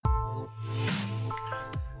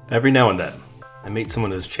Every now and then, I meet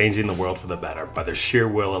someone who's changing the world for the better by their sheer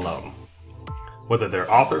will alone. Whether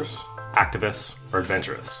they're authors, activists, or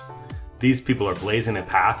adventurous, these people are blazing a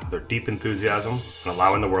path with their deep enthusiasm and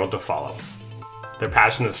allowing the world to follow. Their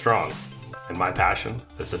passion is strong, and my passion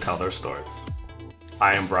is to tell their stories.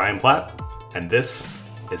 I am Brian Platt, and this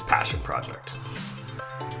is Passion Project.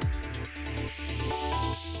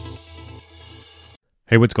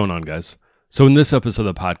 Hey, what's going on, guys? So in this episode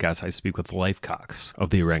of the podcast, I speak with Leif Cox of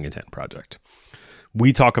the Orangutan Project.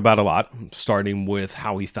 We talk about a lot, starting with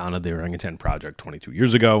how he founded the Orangutan Project 22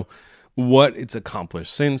 years ago, what it's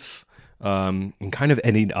accomplished since, and kind of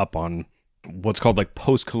ending up on what's called like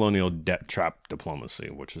post-colonial debt trap diplomacy,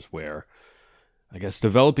 which is where, I guess,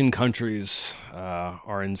 developing countries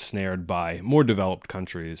are ensnared by more developed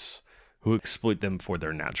countries who exploit them for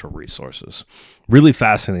their natural resources. Really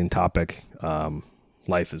fascinating topic.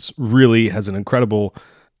 Leif has an incredible,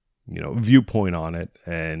 viewpoint on it,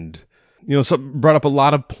 and so brought up a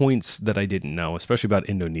lot of points that I didn't know, especially about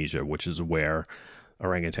Indonesia, which is where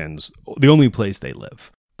orangutans, the only place they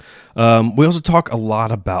live. We also talk a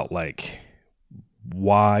lot about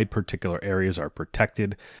why particular areas are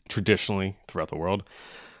protected traditionally throughout the world,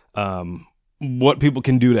 what people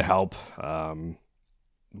can do to help,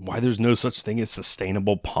 why there's no such thing as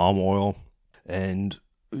sustainable palm oil, and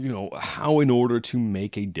how in order to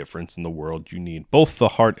make a difference in the world, you need both the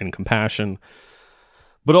heart and compassion,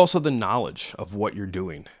 but also the knowledge of what you're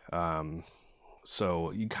doing.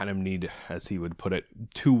 So you kind of need, as he would put it,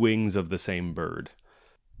 two wings of the same bird.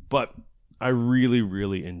 But I really,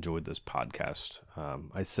 really enjoyed this podcast.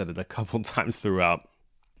 I said it a couple times throughout,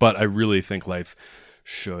 but I really think Leif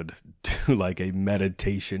should do a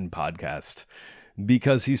meditation podcast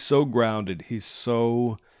because he's so grounded. He's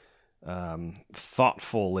so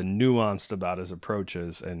thoughtful and nuanced about his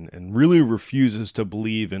approaches and really refuses to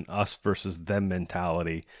believe in us versus them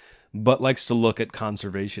mentality, but likes to look at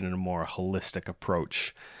conservation in a more holistic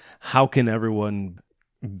approach. How can everyone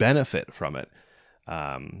benefit from it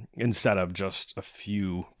instead of just a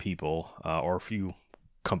few people or a few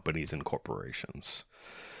companies and corporations?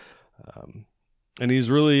 And he's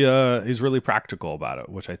really practical about it,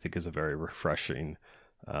 which I think is a very refreshing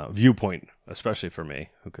viewpoint, especially for me,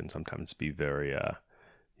 who can sometimes be very,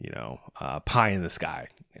 pie in the sky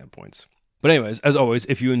at points. But anyways, as always,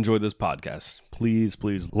 if you enjoy this podcast, please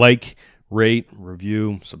like, rate,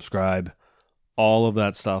 review, subscribe. All of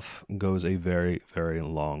that stuff goes a very, very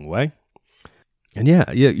long way. And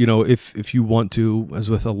if you want to, as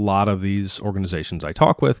with a lot of these organizations I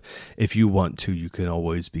talk with, if you want to, you can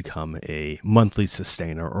always become a monthly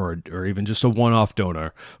sustainer or even just a one-off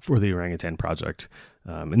donor for the Orangutan Project.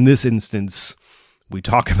 In this instance, we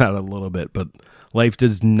talk about it a little bit, but Leif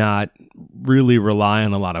does not really rely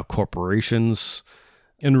on a lot of corporations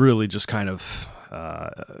and really just kind of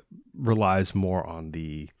relies more on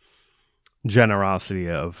the generosity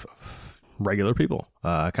of regular people,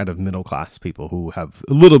 kind of middle-class people who have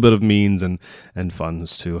a little bit of means and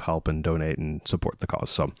funds to help and donate and support the cause.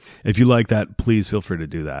 So if you like that, please feel free to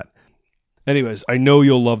do that. Anyways, I know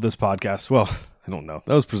you'll love this podcast. Well, I don't know.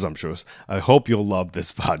 That was presumptuous. I hope you'll love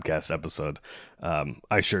this podcast episode.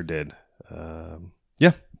 I sure did.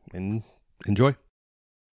 And enjoy.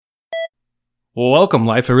 Well, welcome,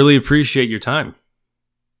 Leif. I really appreciate your time.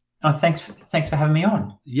 Oh, thanks for having me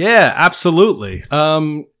on. Yeah, absolutely.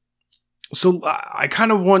 So I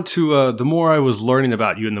kind of want to, the more I was learning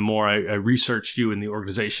about you and the more I researched you in the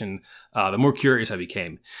organization, the more curious I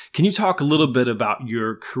became. Can you talk a little bit about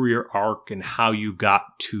your career arc and how you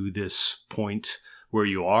got to this point where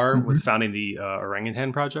you are with founding the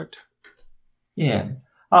Orangutan Project? Yeah.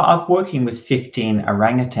 I've working with 15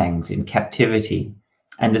 orangutans in captivity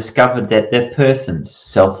and discovered that they're persons,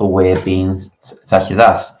 self-aware beings such as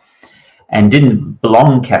us, and didn't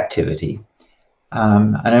belong in captivity.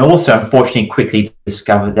 And I also, unfortunately, quickly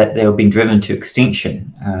discovered that they were being driven to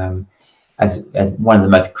extinction as one of the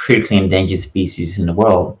most critically endangered species in the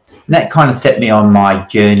world. And that kind of set me on my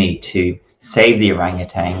journey to save the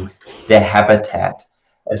orangutans, their habitat,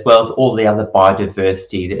 as well as all the other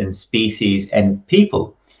biodiversity and species and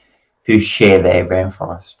people who share their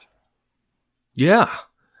rainforest. Yeah,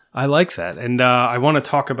 I like that. And I want to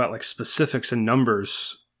talk about specifics and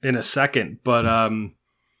numbers in a second, but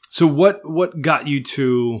so what got you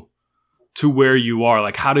to where you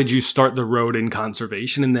are? How did you start the road in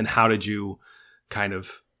conservation, and then how did you kind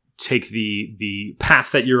of take the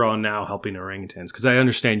path that you're on now, helping orangutans? Because I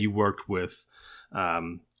understand you worked with,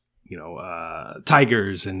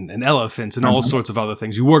 tigers and elephants and all sorts of other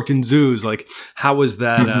things. You worked in zoos. How was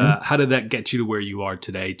that? How did that get you to where you are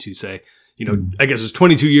today? To say, I guess it was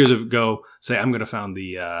 22 years ago. Say, I'm going to found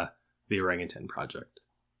the Orangutan Project.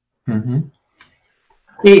 hmm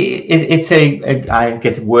it's I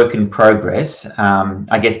guess, work in progress.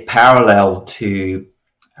 I guess parallel to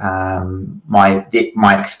my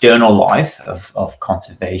external life of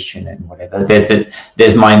conservation and whatever.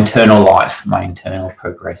 There's my internal life, my internal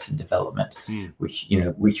progress and development,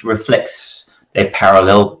 which reflects their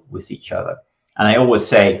parallel with each other. And I always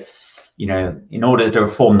say, in order to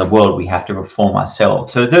reform the world, we have to reform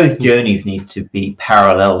ourselves. So those journeys need to be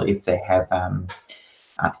parallel if they have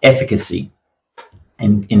efficacy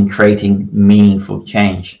in creating meaningful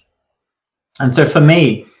change. And so for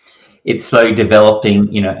me, it's slowly developing,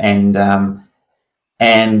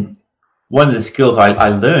 and one of the skills I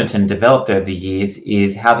learned and developed over the years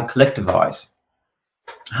is how to collectivize,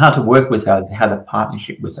 how to work with others, how to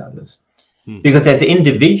partnership with others. Because as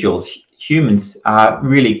individuals, humans are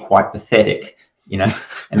really quite pathetic,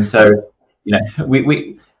 and so,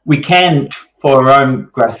 we can, for our own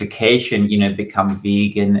gratification, become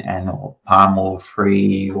vegan or palm oil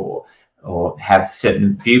free or have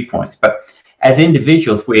certain viewpoints. But as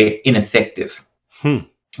individuals, we're ineffective.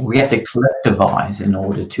 We have to collectivize in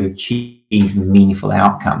order to achieve meaningful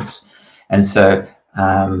outcomes. And so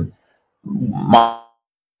my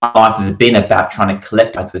life has been about trying to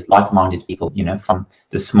collectivize with like-minded people, from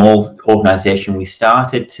the small organization we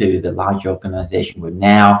started to the large organization we're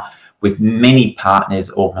now, with many partners,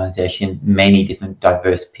 organization, many different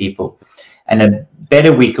diverse people. And the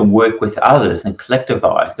better we can work with others and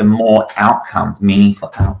collectivize, the more outcomes,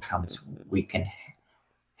 meaningful outcomes we can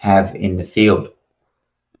have in the field.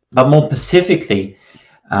 But more specifically,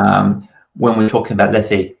 when we're talking about, let's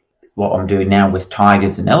say, what I'm doing now with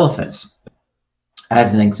tigers and elephants,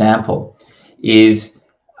 as an example, is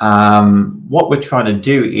what we're trying to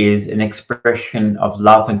do is an expression of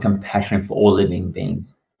love and compassion for all living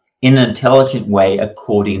beings in an intelligent way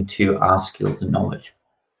according to our skills and knowledge.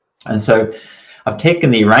 And so I've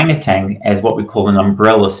taken the orangutan as what we call an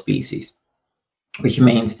umbrella species, which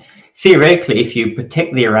means theoretically, if you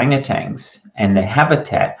protect the orangutans and their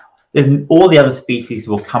habitat, then all the other species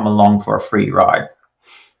will come along for a free ride.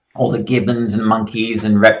 All the gibbons and monkeys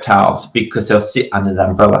and reptiles, because they'll sit under the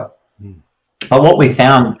umbrella. But what we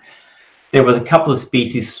found, there was a couple of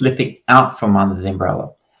species slipping out from under the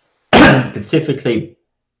umbrella. Specifically,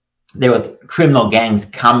 there were criminal gangs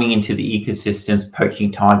coming into the ecosystems, poaching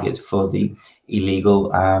tigers for the illegal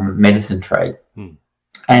medicine trade.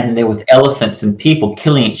 And there was elephants and people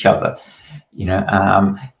killing each other,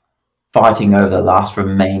 fighting over the last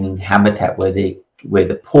remaining habitat where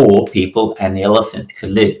the poor people and the elephants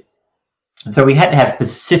could live. And so we had to have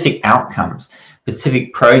specific outcomes,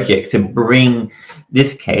 specific projects to bring,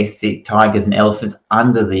 this case, the tigers and elephants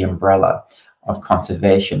under the umbrella of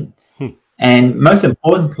conservation. And most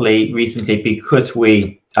importantly, recently, because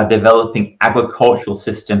we are developing agricultural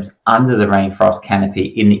systems under the rainforest canopy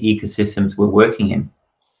in the ecosystems we're working in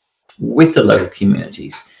with the local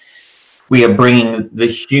communities, we are bringing the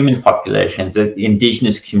human populations, the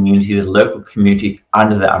indigenous communities, the local communities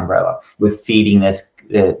under the umbrella. We're feeding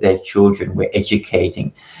their children, we're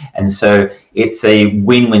educating. And so it's a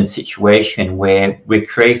win-win situation where we're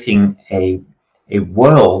creating a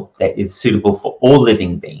world that is suitable for all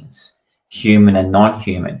living beings, human and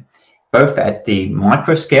non-human, both at the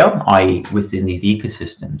micro scale, i.e. within these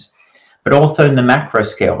ecosystems, but also in the macro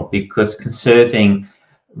scale, because conserving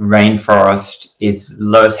rainforest is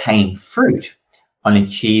lowest hanging fruit on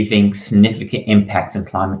achieving significant impacts in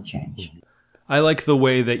climate change. I like the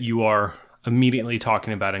way that you are immediately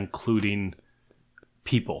talking about including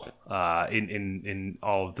people in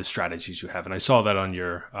all of the strategies you have. And I saw that on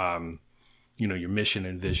your your mission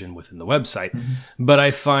and vision within the website. But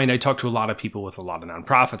I talk to a lot of people with a lot of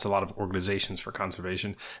nonprofits, a lot of organizations for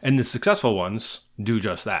conservation, and the successful ones do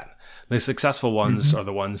just that. The successful ones are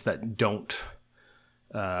the ones that don't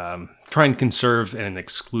try and conserve in an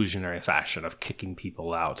exclusionary fashion of kicking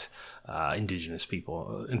people out, indigenous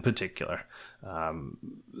people in particular.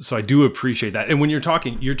 So I do appreciate that. And when you're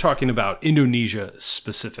talking about Indonesia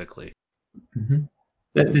specifically.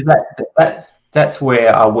 That's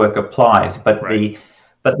where our work applies, but right.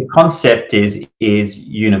 the concept is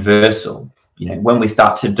universal. When we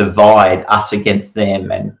start to divide us against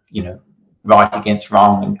them and right against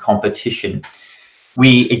wrong and competition,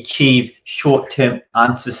 we achieve short-term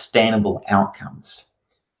unsustainable outcomes.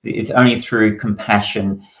 It's only through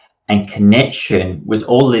compassion and connection with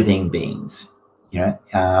all living beings,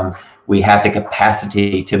 we have the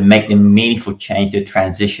capacity to make the meaningful change, to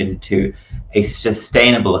transition to a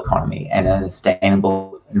sustainable economy and a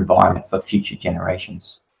sustainable environment for future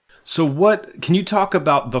generations. So can you talk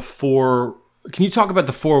about the 4 Can you talk about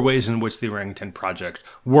the 4 ways in which the Orangutan Project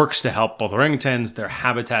works to help both orangutans, their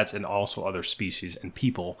habitats, and also other species and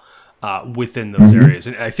people within those areas?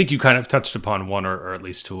 And I think you kind of touched upon one or at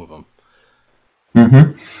least 2 of them.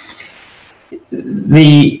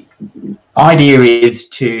 The idea is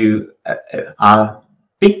to, our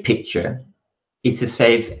big picture is to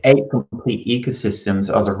save 8 complete ecosystems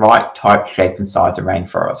of the right type, shape, and size of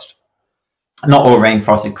rainforest. Not all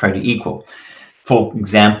rainforests are created equal. For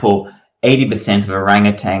example, 80% of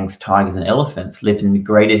orangutans, tigers, and elephants live in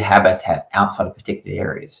degraded habitat outside of protected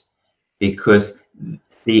areas, because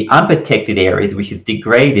the unprotected areas, which is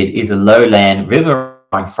degraded, is a lowland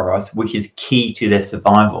riverine forest, which is key to their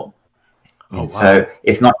survival. Oh, wow. So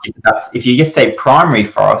if you just say primary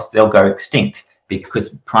forest, they'll go extinct, because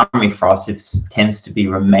primary forest tends to be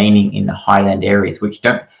remaining in the highland areas, which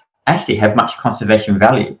don't actually have much conservation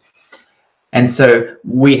value. And so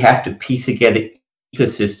we have to piece together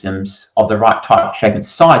ecosystems of the right type, shape, and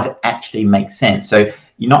size that actually make sense. So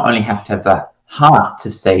you not only have to have the heart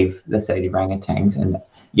to save, let's say, the orangutans, and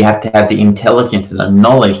you have to have the intelligence and the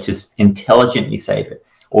knowledge to intelligently save it,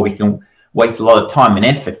 or we can waste a lot of time and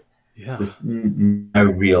effort with no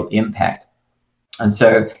real impact. And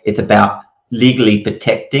so it's about legally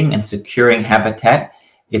protecting and securing habitat.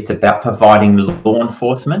 It's about providing law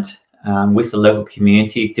enforcement with the local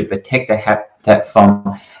communities to protect the habitat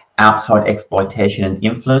from outside exploitation and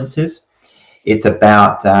influences. It's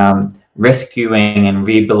about rescuing and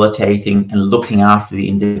rehabilitating and looking after the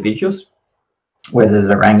individuals, whether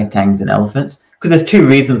they're orangutans and elephants, because there's 2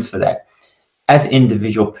 reasons for that. As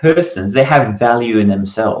individual persons, they have value in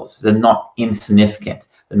themselves. They're not insignificant.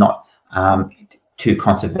 They're not to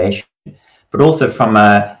conservation. But also from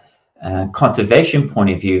a conservation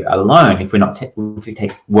point of view alone, if we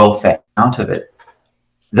take welfare out of it,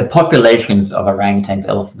 the populations of orangutans,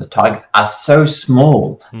 elephants, and tigers are so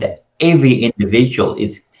small that every individual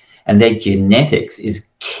and their genetics is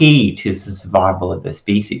key to the survival of the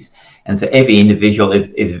species. And so every individual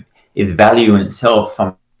is value in itself from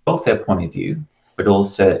a welfare point of view, but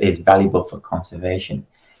also is valuable for conservation.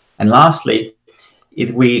 And lastly,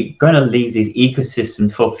 is we're going to leave these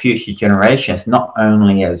ecosystems for future generations, not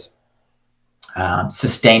only as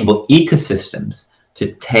sustainable ecosystems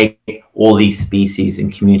to take all these species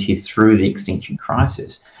and communities through the extinction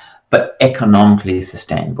crisis, but economically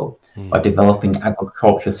sustainable by developing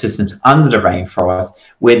agricultural systems under the rainforest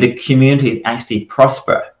where the communities actually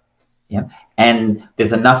prosper. And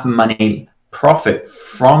there's enough money profit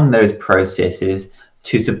from those processes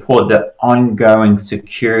to support the ongoing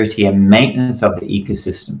security and maintenance of the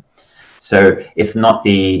ecosystem. So it's not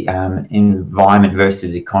the environment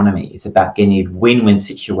versus economy. It's about getting win-win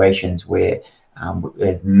situations where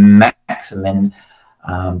there's maximum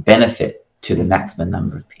benefit to the maximum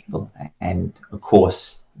number of people and, of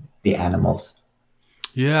course, the animals.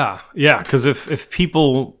 Yeah, because if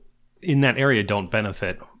people in that area don't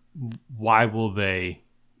benefit, why will they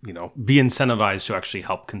be incentivized to actually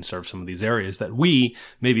help conserve some of these areas that we,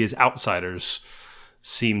 maybe as outsiders,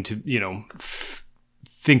 seem to,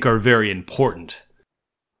 think are very important?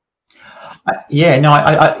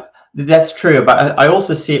 I that's true. But I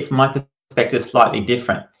also see it from my perspective slightly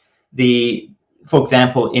different. For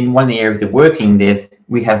example, in one of the areas of working,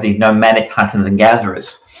 we have the nomadic hunters and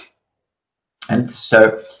gatherers. And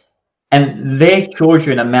their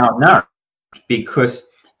children are malnourished because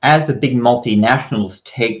as the big multinationals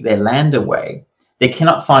take their land away, they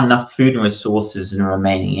cannot find enough food and resources in the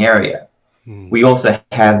remaining area. We also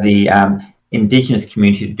have the indigenous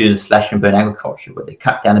community to do the slash and burn agriculture, where they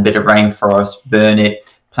cut down a bit of rainforest, burn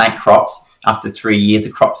it, plant crops. After 3 years, the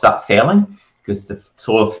crops start failing because the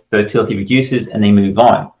soil fertility reduces and they move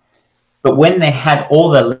on. But when they had all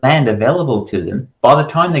the land available to them, by the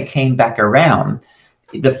time they came back around,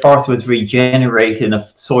 the forest was regenerated and the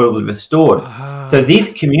soil was restored. So these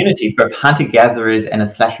communities, both hunter-gatherers and the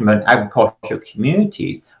slash and burn agricultural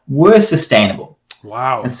communities, were sustainable.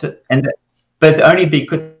 Wow. But it's only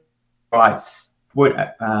because rights were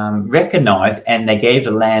recognized and they gave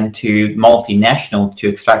the land to multinationals to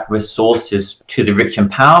extract resources to the rich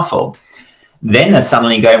and powerful. Then they're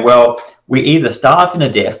suddenly going, well, we either starving to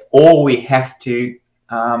death or we have to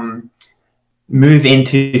move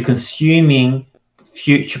into consuming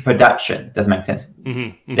future production. Doesn't make sense.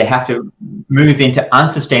 They have to move into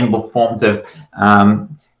unsustainable forms of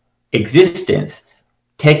existence,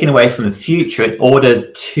 taken away from the future in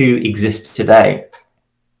order to exist today.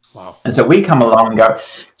 Wow. And so we come along and go,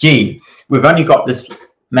 gee, we've only got this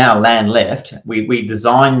amount of land left. We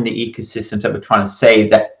design the ecosystems that we're trying to save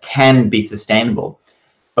that can be sustainable.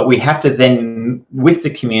 But we have to then, with the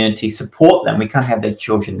community, support them. We can't have their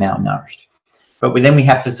children malnourished. but then we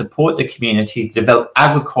have to support the community to develop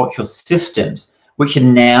agricultural systems which are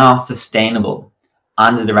now sustainable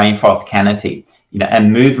under the rainforest canopy,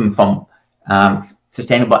 and move them from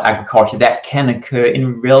sustainable agriculture that can occur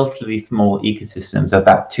in relatively small ecosystems of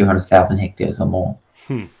about 200,000 hectares or more.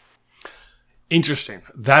 Interesting.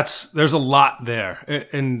 There's a lot there.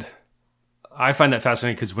 And I find that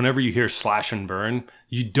fascinating because whenever you hear slash and burn,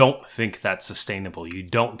 you don't think that's sustainable. You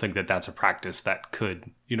don't think that that's a practice that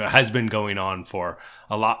could, has been going on for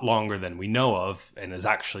a lot longer than we know of and has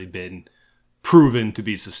actually been proven to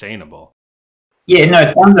be sustainable. Yeah, no,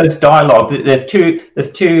 it's one of those dialogues. There's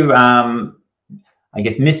two I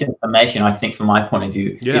guess misinformation, I think, from my point of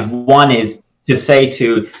view. Yeah. One is to say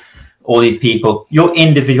to all these people, your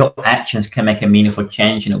individual actions can make a meaningful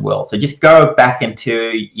change in the world. So just go back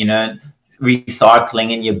into,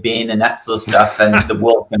 recycling in your bin and that sort of stuff, and the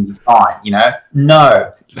world can be fine.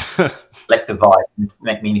 No, let's divide and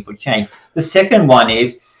make meaningful change. The second one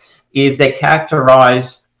is they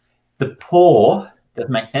characterize the poor, does that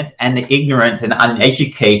make sense, and the ignorant and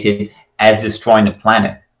uneducated as destroying the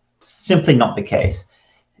planet. Simply not the case.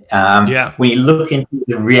 When you look into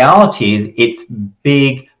the realities, it's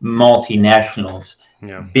big multinationals,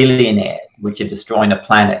 billionaires, which are destroying the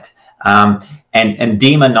planet, and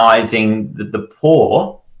demonizing the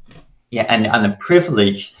poor, and the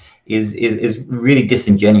privileged is really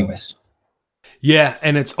disingenuous. Yeah,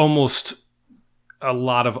 and it's almost a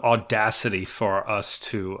lot of audacity for us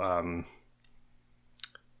to,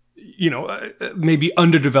 maybe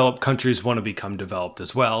underdeveloped countries want to become developed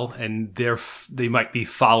as well, and they might be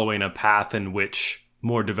following a path in which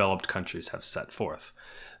more developed countries have set forth.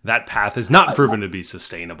 That path is not proven to be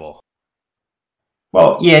sustainable.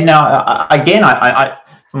 Well, yeah, no, again, I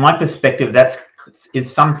from my perspective,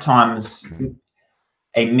 is sometimes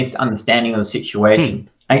a misunderstanding of the situation.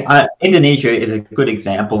 Indonesia is a good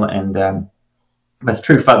example, and that's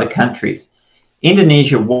true for other countries.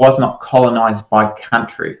 Indonesia was not colonized by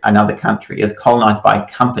another country. It was colonized by a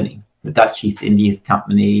company, the Dutch East Indies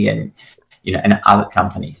Company, and other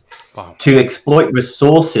companies, to exploit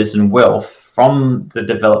resources and wealth from the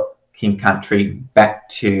developing country back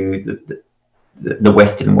to the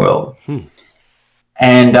Western world.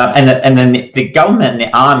 And then the government and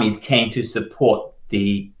the armies came to support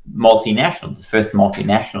the multinationals, the first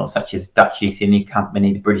multinationals such as Dutch East India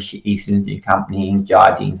Company, the British East India Company,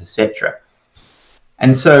 Jardines, etc.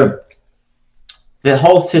 And so the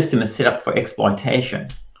whole system is set up for exploitation.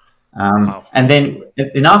 And then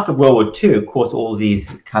after World War II, of course, all these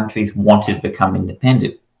countries wanted to become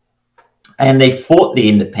independent. And they fought the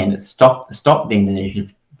independence, stopped the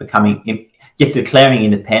Indonesians just declaring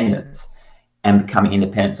independence and becoming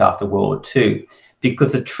independence after World War II.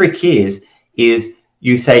 Because the trick is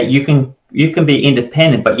you say you can be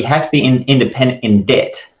independent, but you have to be independent in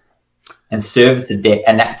debt and service the debt,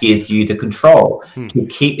 and that gives you the control to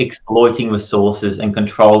keep exploiting resources and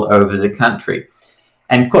control over the country.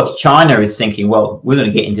 And of course, China is thinking, well, we're going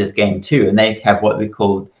to get into this game too, and they have what we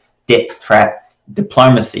call debt trap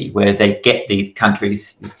diplomacy, where they get these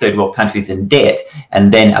countries, third world countries, in debt,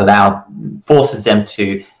 and then forces them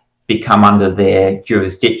to become under their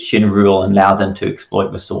jurisdiction, rule, and allow them to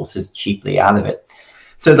exploit resources cheaply out of it.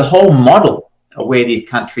 So the whole model of where these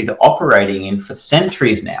countries are operating in for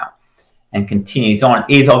centuries now, and continues on,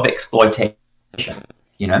 is of exploitation,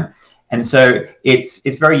 and so it's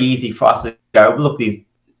very easy for us to go, look, these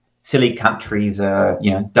silly countries don't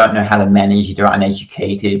know how to manage, they're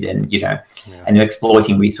uneducated, and and they're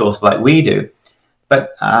exploiting resources like we do.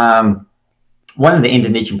 But one of the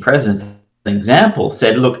Indonesian presidents, an example,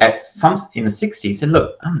 said, look, in the 60s, said,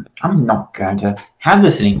 look, I'm not going to have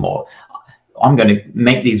this anymore. I'm going to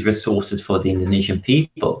make these resources for the Indonesian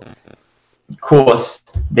people. Of course,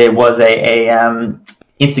 there was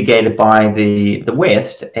instigated by the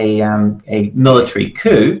West a military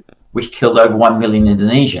coup which killed over 1 million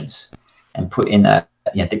Indonesians and put in a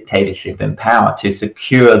dictatorship in power to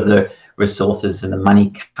secure the resources and the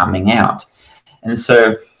money coming out. And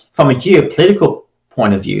so, from a geopolitical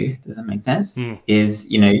point of view, does that make sense? Is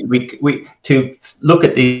we to look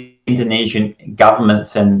at the Indonesian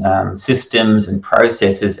governments and systems and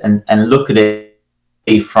processes and look at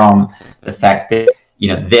it from the fact that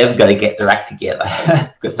they've got to get their act together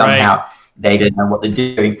because somehow they don't know what they're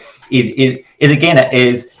doing. It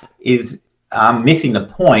is missing the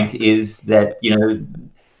point is that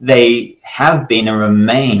they have been and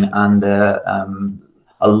remain under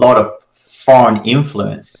a lot of foreign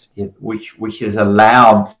influence, which has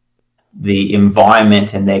allowed the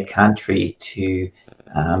environment and their country to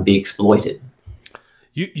be exploited.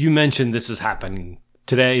 You mentioned this is happening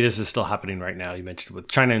today. This is still happening right now. You mentioned with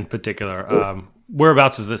China in particular.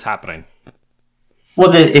 Whereabouts is this happening?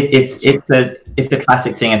 Well, it's a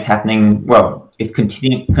classic thing. It's happening. Well, it's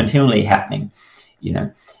continually happening. You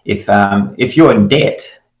know, if you're in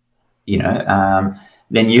debt,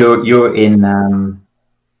 then you're in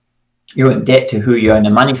debt to who you own the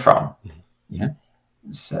money from. You know,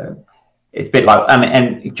 so it's a bit like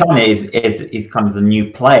and China is kind of the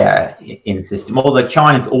new player in the system. Although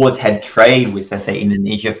China's always had trade with, let's say,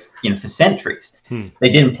 Indonesia, for centuries. They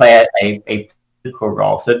didn't play a political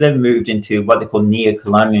role, so they've moved into what they call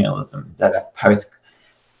neo-colonialism, that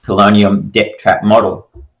post-colonial debt trap model,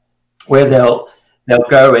 where they'll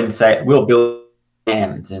go and say, we'll build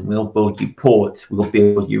dams and we'll build you ports, we'll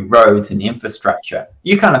build you roads and infrastructure.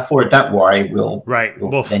 You can't afford it, don't worry, we'll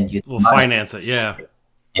finance it. Yeah.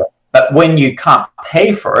 But when you can't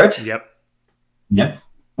pay for it,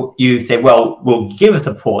 you say, well, give us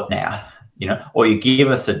a port now, or you give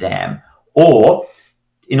us a dam, or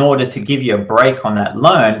in order to give you a break on that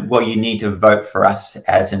loan, well, you need to vote for us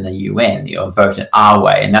as in the UN, vote in our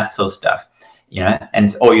way and that sort of stuff.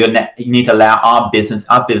 Or you need to allow our business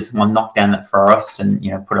will knock down that forest and,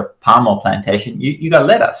 put a palm oil plantation. You got to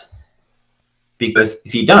let us, because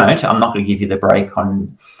if you don't, I'm not going to give you the break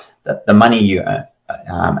on the money you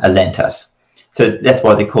lent us. So that's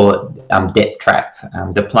why they call it debt trap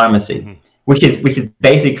diplomacy, which is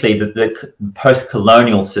basically the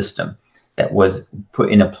post-colonial system that was put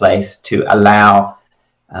into place to allow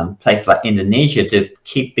places like Indonesia to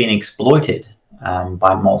keep being exploited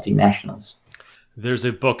by multinationals. There's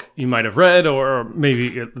a book you might have read or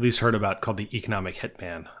maybe at least heard about called The Economic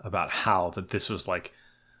Hitman, about how that this was like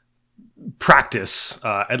practice,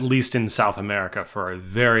 at least in South America, for a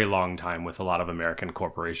very long time with a lot of American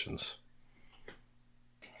corporations.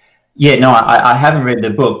 Yeah, no, I haven't read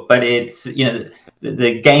the book, but it's,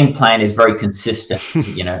 the game plan is very consistent,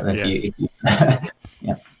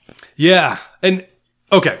 Yeah. And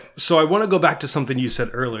okay, so I want to go back to something you said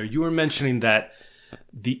earlier. You were mentioning that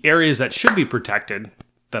the areas that should be protected,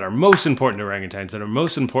 that are most important to orangutans, that are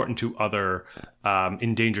most important to other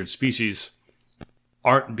endangered species,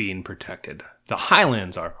 aren't being protected. The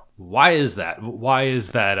highlands are. Why is that? Why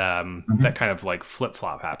is that that kind of like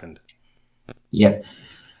flip-flop happened? Yeah.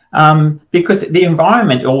 Because the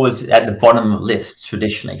environment always at the bottom of the list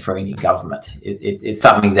traditionally for any government. It's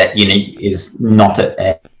something that is not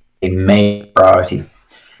a main priority.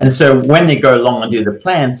 And so when they go along and do the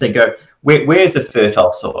plans, they go, where's the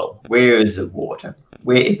fertile soil? Where is the water?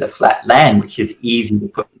 Where is the flat land, which is easy to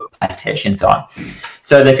put plantations on?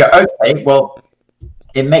 So they go, okay, well,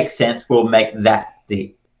 it makes sense. We'll make that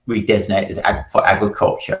we designate as for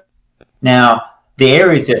agriculture. Now, the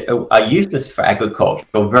areas that are useless for agriculture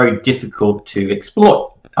or very difficult to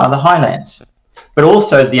exploit are the highlands. But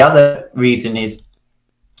also the other reason is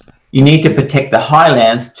you need to protect the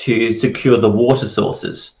highlands to secure the water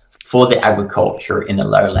sources for the agriculture in the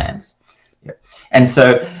lowlands. And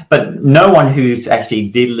so, but no one who's actually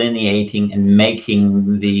delineating and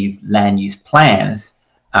making these land use plans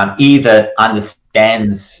either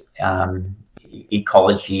understands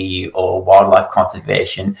ecology or wildlife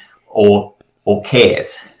conservation or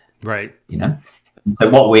cares. Right. So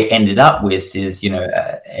what we ended up with is,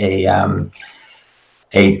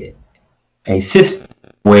 a system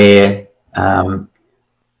where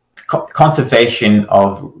conservation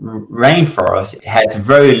of rainforest has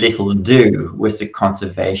very little to do with the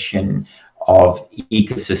conservation of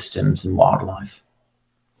ecosystems and wildlife.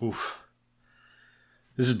 Oof.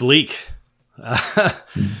 This is bleak.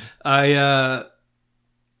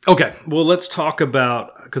 Okay, well, let's talk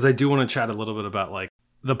about, because I do want to chat a little bit about like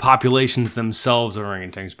the populations themselves of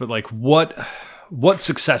orangutans, but like what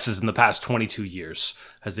successes in the past 22 years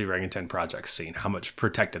has the Orangutan Project seen? How much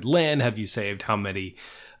protected land have you saved? How many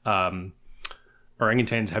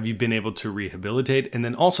orangutans have you been able to rehabilitate? And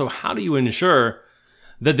then also, how do you ensure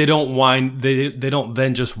that they don't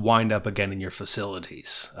then just wind up again in your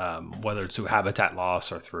facilities, whether it's through habitat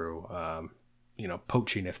loss or through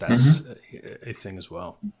poaching, if that's a thing as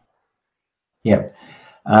well? Yeah.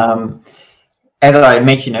 As I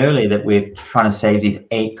mentioned earlier, that we're trying to save these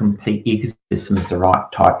 8 complete ecosystems the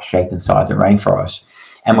right type, shape, and size of rainforest.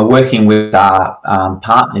 And we're working with our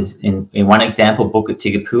partners in one example, Bukit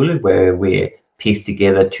Tigapula, where we're pieced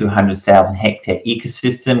together 200,000 hectare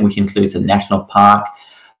ecosystem, which includes a national park,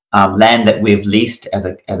 land that we've leased as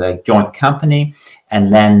a joint company, and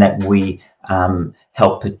land that we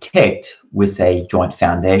help protect with a joint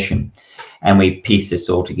foundation. And we piece this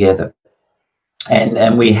all together.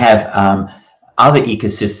 And we have other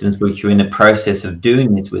ecosystems which are in the process of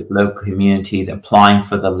doing this with local communities, applying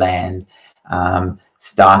for the land,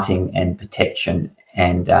 starting and protection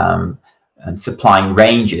and supplying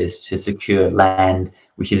rangers to secure land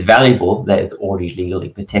which is valuable that is already legally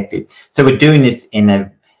protected. So we're doing this in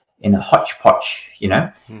a hodgepodge,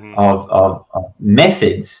 of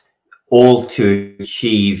methods, all to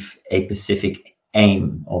achieve a specific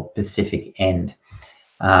aim or specific end.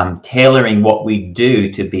 Tailoring what we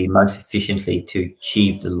do to be most efficiently to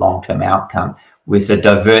achieve the long-term outcome with a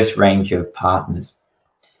diverse range of partners.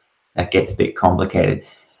 That gets a bit complicated,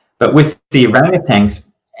 but with the orangutans,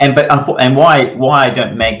 and why I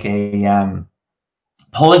don't make a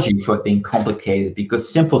apology for it being complicated,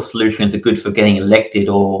 because simple solutions are good for getting elected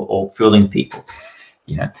or fooling people,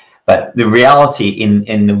 But the reality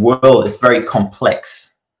in the world is very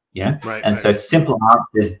complex. So simple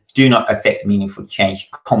answers do not affect meaningful change.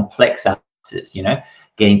 Complex answers,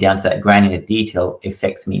 getting down to that granular detail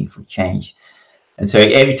affects meaningful change. And so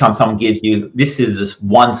every time someone gives you, this is just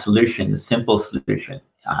one solution, the simple solution,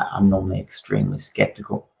 I'm normally extremely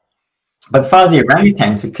skeptical. But as far as the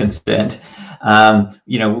orangutans are concerned,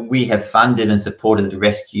 we have funded and supported the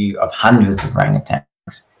rescue of hundreds of orangutans.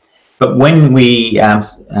 But when we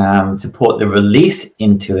support the release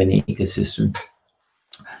into an ecosystem,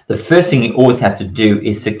 the first thing you always have to do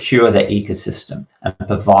is secure that ecosystem and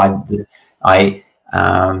provide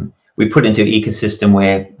we put into an ecosystem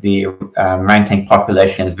where the orangutan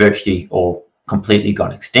population is virtually or completely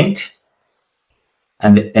gone extinct.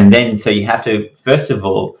 And then, so you have to, first of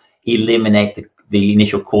all, eliminate the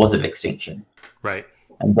initial cause of extinction. Right.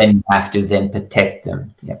 And then you have to then protect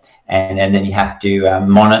them. Yeah. And then you have to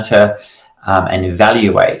monitor and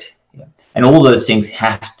evaluate. Yeah. And all those things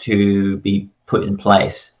have to be put in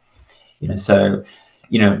place. So,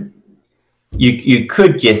 you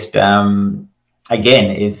could just,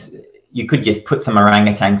 you could just put some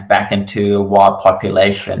orangutans back into a wild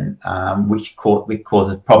population, which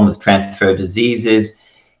causes problems with transfer diseases.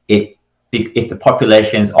 If the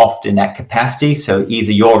population is often at capacity, so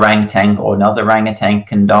either your orangutan or another orangutan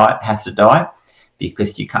has to die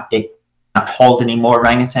because it can't hold any more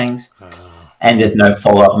orangutans, and there's no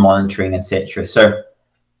follow-up monitoring, etc. So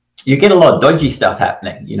you get a lot of dodgy stuff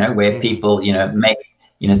happening, where people,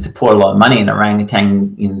 support a lot of money, and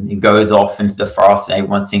orangutan it goes off into the forest and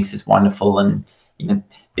everyone thinks it's wonderful and,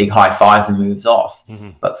 big high five and moves off.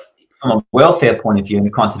 Mm-hmm. But from a welfare point of view and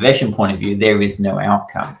a conservation point of view, there is no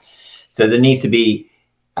outcome. So there needs to be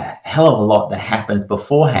a hell of a lot that happens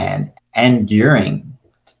beforehand and during,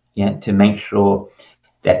 to make sure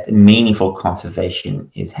that meaningful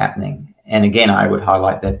conservation is happening. And again, I would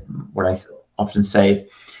highlight that what I often say is,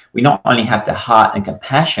 we not only have the heart and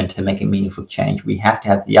compassion to make a meaningful change, we have to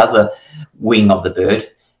have the other wing of the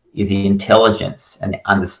bird, is the intelligence and the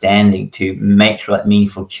understanding to make sure that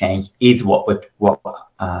meaningful change is what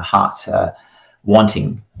hearts are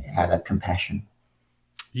wanting out of compassion.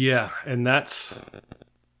 Yeah, and that's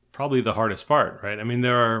probably the hardest part, right? I mean,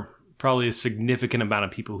 there are probably a significant amount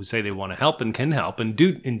of people who say they want to help and can help and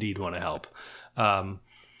do indeed want to help.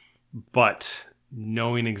 But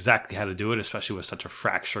knowing exactly how to do it, especially with such a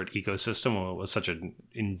fractured ecosystem or with such an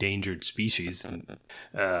endangered species and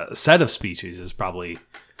set of species, is probably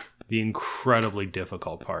the incredibly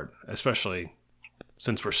difficult part, especially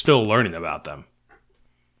since we're still learning about them.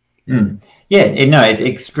 It's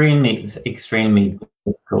extremely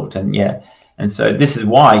difficult, and so this is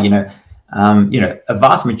why a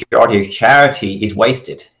vast majority of charity is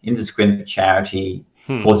wasted. Indiscriminate charity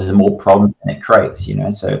causes more problems than it creates.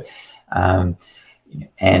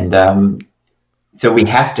 So we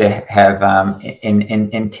have to have an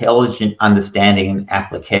intelligent understanding and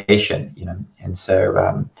application. And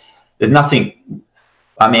so there's nothing.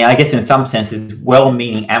 I mean, I guess in some senses,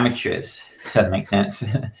 well-meaning amateurs, does that make sense?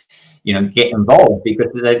 Get involved because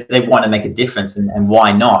they want to make a difference, and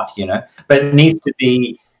why not? But it needs to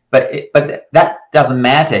be. But that doesn't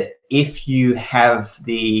matter if you have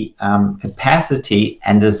the capacity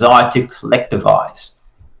and desire to collectivize.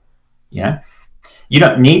 You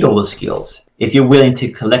don't need all the skills if you're willing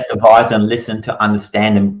to collectivize and listen to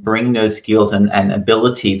understand and bring those skills and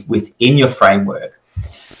abilities within your framework.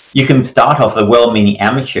 You can start off a well-meaning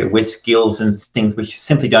amateur with skills and things which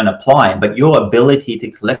simply don't apply, but your ability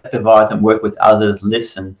to collectivize and work with others,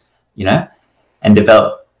 listen, and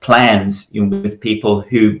develop plans with people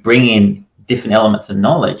who bring in different elements of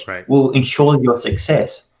knowledge, right, will ensure your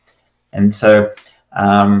success. And so,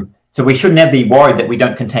 so we should never be worried that we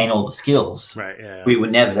don't contain all the skills. Right. Yeah. We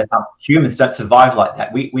would never. Humans don't survive like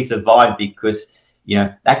that. We survive because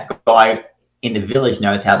that guy in the village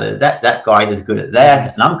knows how to do that. That guy is good at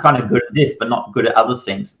that, and I'm kind of good at this, but not good at other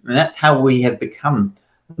things. And that's how we have become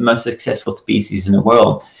the most successful species in the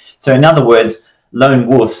world. So, in other words, lone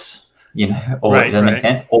wolves, or does that make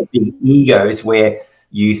sense? Or big egos where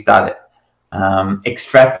you start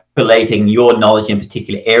extrapolating your knowledge in a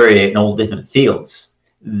particular area in all different fields.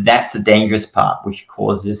 That's the dangerous part, which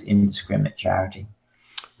causes indiscriminate charity.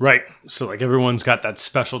 Right. So like everyone's got that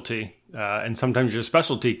specialty, and sometimes your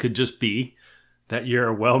specialty could just be that you're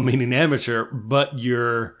a well-meaning amateur, but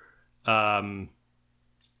you're able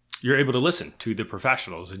to listen to the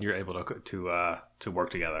professionals, and you're able to work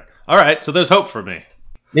together. All right. So there's hope for me.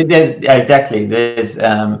 Exactly. There's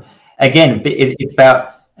again, it's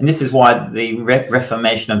about, and this is why the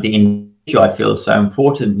reformation of the individual, I feel, is so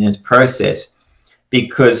important in this process,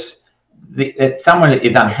 because if someone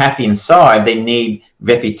is unhappy inside, they need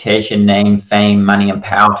reputation, name, fame, money, and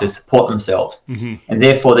power to support themselves. Mm-hmm. And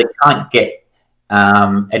therefore they can't get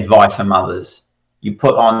advice from others. You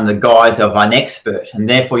put on the guise of an expert, and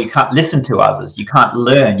therefore you can't listen to others. You can't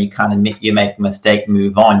learn. You can't admit you make a mistake,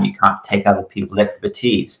 move on. You can't take other people's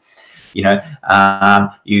expertise. You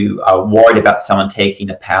are worried about someone taking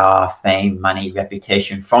the power, fame, money,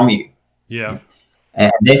 reputation from you. Yeah.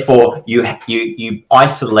 And therefore you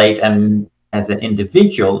isolate and as an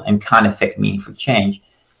individual and can't affect meaningful change.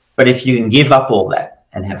 But if you can give up all that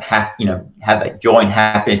and have that joy and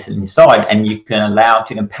happiness inside, and you can allow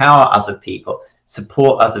to empower other people,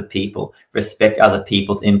 support other people, respect other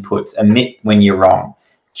people's inputs, admit when you're wrong,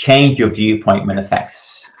 change your viewpoint when the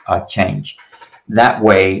facts are changed. That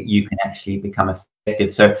way you can actually become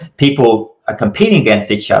effective. So people are competing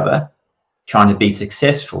against each other, trying to be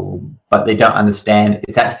successful, but they don't understand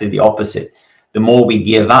it's actually the opposite. The more we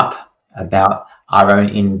give up about our own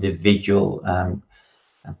individual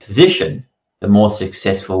position, the more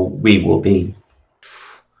successful we will be.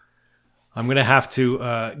 I'm going to have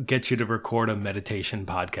to get you to record a meditation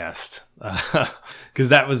podcast, because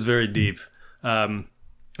that was very deep. And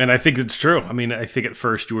I think it's true. I mean, I think at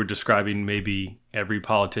first you were describing maybe every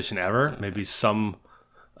politician ever, maybe some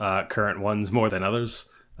current ones more than others.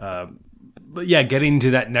 But yeah, getting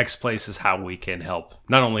to that next place is how we can help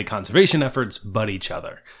not only conservation efforts, but each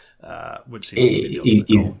other, which seems to be the ultimate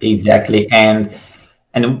goal. Exactly. And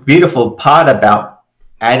the beautiful part about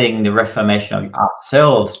adding the reformation of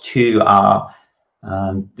ourselves to our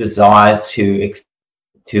desire to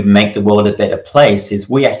make the world a better place is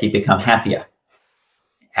we actually become happier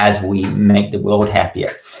as we make the world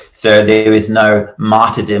happier. So there is no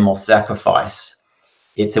martyrdom or sacrifice.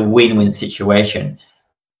 It's a win-win situation,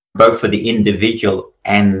 both for the individual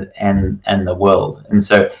and the world. And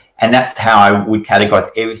that's how I would categorize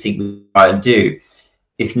everything we try to do.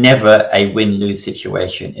 It's never a win-lose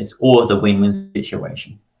situation. It's always a win-win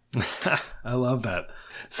situation. I love that.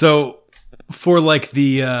 So for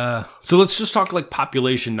so let's just talk like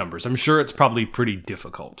population numbers. I'm sure it's probably pretty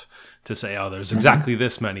difficult to say, oh, there's exactly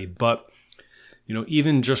this many, but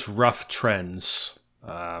even just rough trends.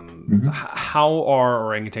 How are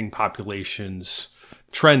orangutan populations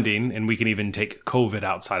trending? And we can even take COVID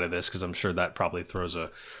outside of this, because I'm sure that probably throws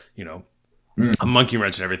a monkey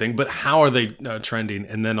wrench and everything. But how are they trending?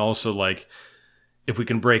 And then also, like, if we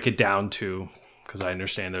can break it down to, because I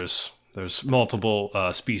understand there's multiple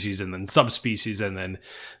species and then subspecies and then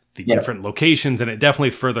the different locations, and it definitely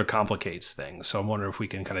further complicates things. So I'm wondering if we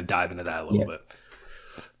can kind of dive into that a little bit.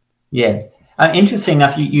 Yeah. Interesting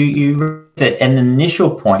enough, you raised an initial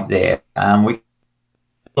point there. We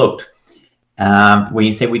looked where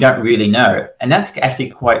you said we don't really know. And that's actually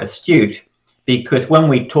quite astute, because when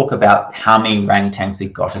we talk about how many orangutans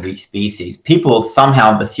we've got of each species, people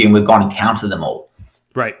somehow assume we've gone and counted them all.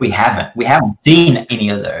 Right. We haven't seen any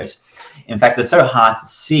of those. In fact, they're so hard to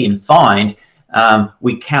see and find.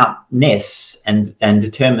 We count nests and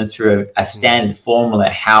determine through a standard formula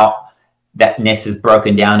how that nest is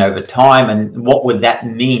broken down over time, and what would that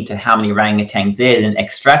mean to how many orangutans there, and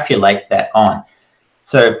extrapolate that on.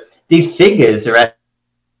 So these figures are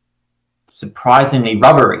surprisingly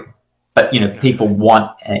rubbery, but people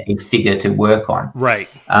want a figure to work on. Right.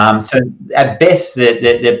 So at best,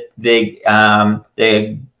 they're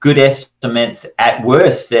good estimates. At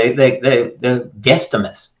worst, they're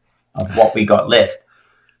guesstimates of what we got left.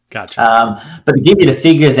 Gotcha. But to give you the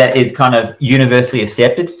figures that is kind of universally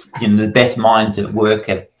accepted, the best minds at work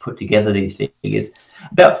have put together these figures.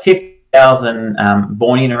 About 50,000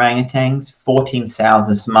 Bornean orangutans,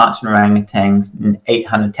 14,000 Sumatran orangutans, and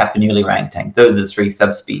 800 Tapanuli orangutans. Those are the three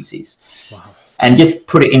subspecies. Wow. And just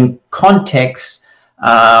put it in context,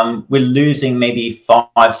 we're losing maybe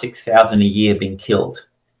 5,000-6,000 a year being killed,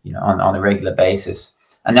 on a regular basis.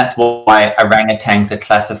 And that's why orangutans are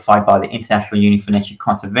classified by the International Union for Nature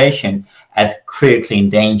Conservation as critically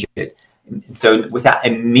endangered. So without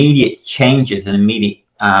immediate changes and immediate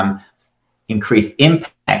increased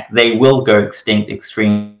impact, they will go extinct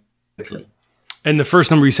extremely quickly. And the first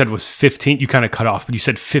number you said was 15. You kind of cut off, but you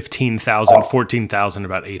said 15,000, 14,000,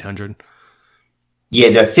 about 800. Yeah,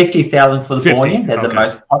 there are 50,000 for the 50, Bornean. They're okay. the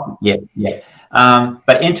most popular. Yeah.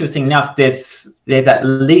 But interesting enough, there's at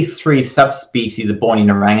least 3 subspecies of Bornean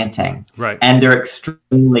orangutan, Right. and they're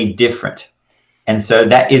extremely different. And so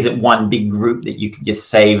that isn't one big group that you can just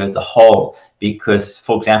save as a whole, because,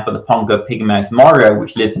 for example, the Pongo pygmaeus morio,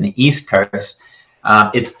 which lives in the East Coast,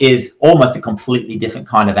 it is almost a completely different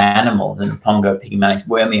kind of animal than Pongo pygmaeus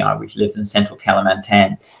wormii, which lives in central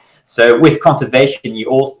Kalimantan. So with conservation,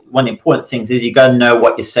 one of the important things is you got to know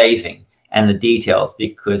what you're saving and the details,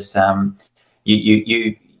 because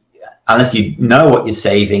you unless you know what you're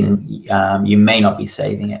saving, you may not be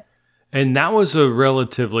saving it. And that was a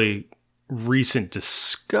relatively recent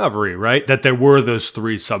discovery, right? That there were those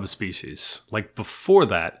 3 subspecies. Like before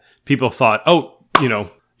that, people thought,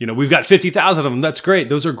 we've got 50,000 of them. That's great.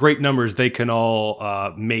 Those are great numbers. They can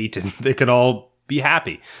all mate and they can all be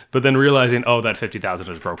happy. But then realizing, that 50,000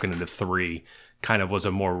 is broken into 3 kind of was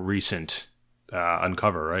a more recent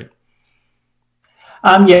uncover, right?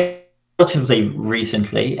 Yeah, relatively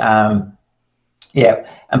recently. But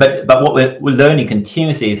what we're learning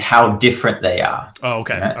continuously is how different they are. Oh,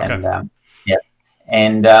 okay.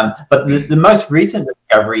 But the most recent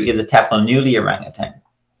discovery is the Taplonuli orangutan.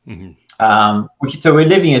 Mm-hmm. So we're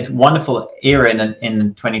living in this wonderful era in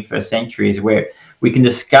the 21st century where we can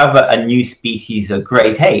discover a new species of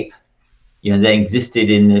great ape. They existed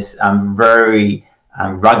in this very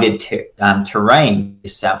rugged terrain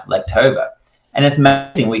just south of Lake Toba. And it's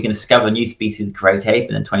amazing we can discover a new species of great ape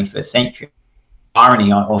in the 21st century.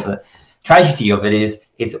 Irony or the tragedy of it is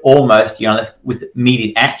it's almost, with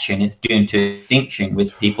immediate action, it's doomed to extinction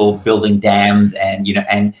with people building dams and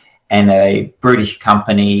a British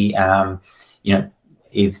company,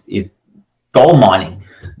 is gold mining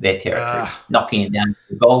their territory, knocking it down to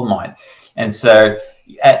the gold mine. And so,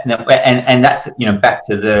 and that's, back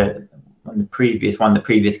to one of the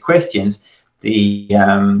previous questions, the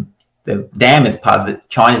dam is part of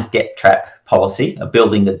China's debt trap policy of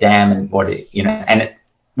building the dam and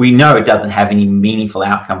we know it doesn't have any meaningful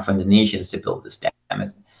outcome for Indonesians to build this dam.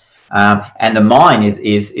 And the mine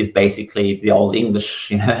is basically the old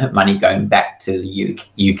English money going back to the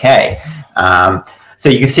UK. So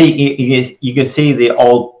you can see the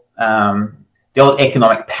old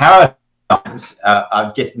economic paradigms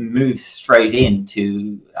are just moved straight in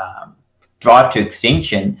to drive to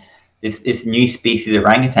extinction. This new species of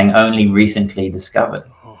orangutan only recently discovered.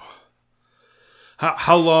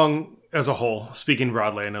 How long, as a whole, speaking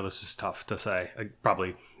broadly, I know this is tough to say,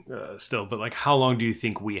 probably still, but how long do you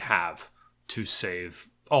think we have to save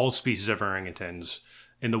all species of orangutans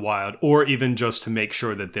in the wild, or even just to make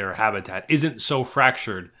sure that their habitat isn't so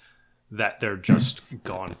fractured that they're just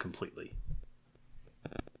gone completely?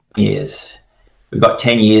 Yes. We've got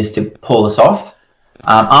 10 years to pull this off.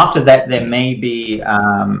 After that, there may be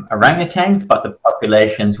orangutans, but the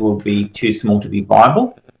populations will be too small to be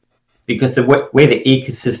viable, because where the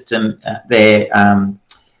ecosystem,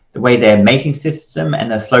 the way their mating system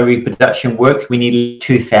and the slow reproduction works, we need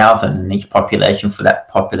 2,000 in each population for that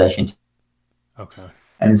population. Okay.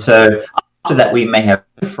 And so after that, we may have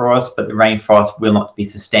rainforest, but the rainforest will not be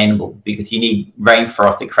sustainable, because you need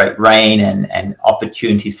rainforest to create rain and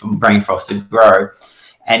opportunities for rainforest to grow,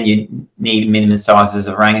 and you need minimum sizes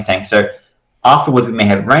of orangutans. So afterwards, we may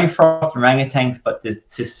have rainforest and orangutans, but the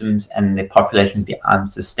systems and the population will be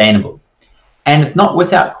unsustainable. And it's not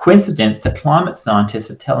without coincidence that climate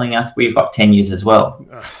scientists are telling us we've got 10 years as well.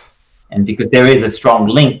 And because there is a strong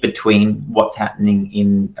link between what's happening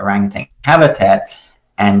in orangutan habitat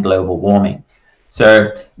and global warming.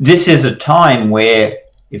 So this is a time where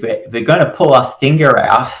if we're going to pull our finger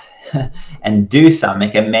out and do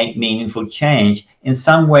something and make meaningful change, in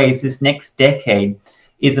some ways this next decade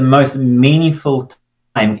is the most meaningful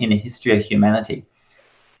time in the history of humanity.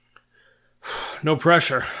 No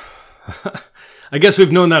pressure. I guess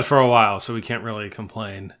we've known that for a while, so we can't really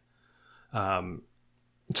complain.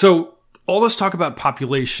 So all this talk about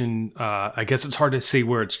population, I guess it's hard to see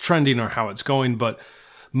where it's trending or how it's going, but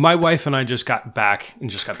my wife and I just got back,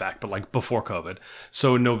 but before COVID.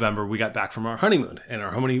 So in November, we got back from our honeymoon. And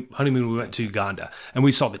our honeymoon, we went to Uganda. And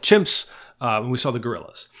we saw the chimps, and we saw the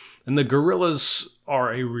gorillas. And the gorillas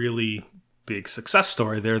are a really big success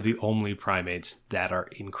story. They're the only primates that are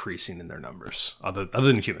increasing in their numbers, other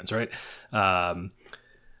than humans, right?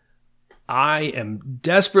 I am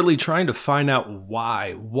desperately trying to find out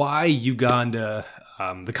why Uganda,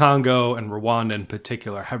 the Congo, and Rwanda in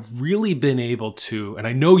particular have really been able to, and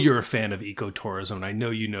I know you're a fan of ecotourism, and I know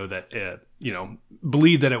you know that,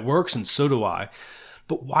 believe that it works, and so do I.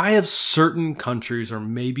 but why have certain countries or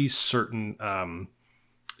maybe certain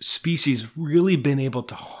species really been able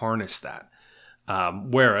to harness that?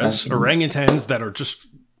 Whereas orangutans that are just,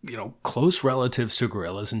 close relatives to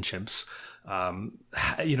gorillas and chimps,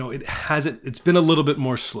 it's been a little bit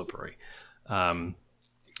more slippery.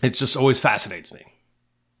 It just always fascinates me.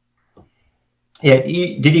 Yeah,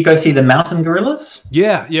 did you go see the mountain gorillas?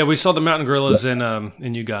 Yeah, we saw the mountain gorillas in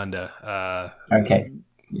Uganda. Okay.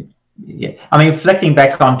 Yeah, I mean, reflecting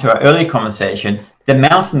back onto our earlier conversation, the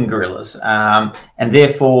mountain gorillas, and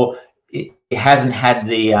therefore it hasn't had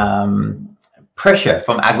the pressure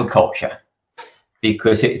from agriculture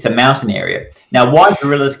because it's a mountain area. Now, why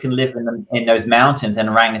gorillas can live in those mountains and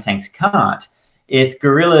orangutans can't is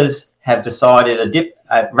gorillas have decided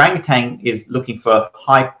orangutan is looking for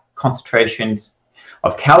high concentrations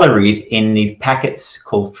of calories in these packets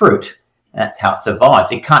called fruit. And that's how it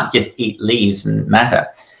survives. It can't just eat leaves and matter.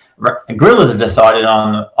 Gorillas have decided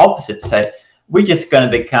on the opposite, say, we're just going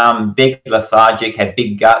to become big, lethargic, have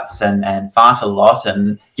big guts and fart a lot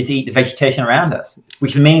and just eat the vegetation around us,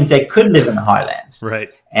 which means they could live in the highlands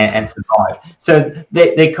and survive. So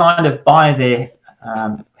they kind of, by their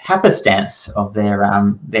happenstance of their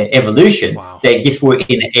evolution, they just were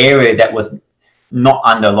in an area that was not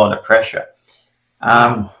under a lot of pressure.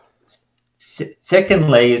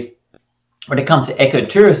 Secondly, is when it comes to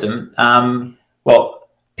ecotourism,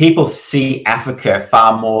 people see Africa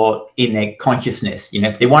far more in their consciousness.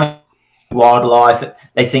 If they want wildlife,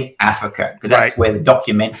 they think Africa because that's where the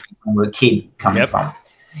documentary when we were a kid coming from.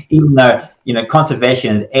 Even though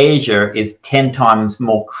conservation in Asia is 10 times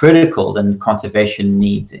more critical than conservation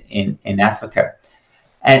needs in Africa.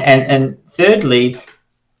 And thirdly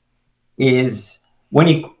is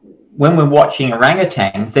when we're watching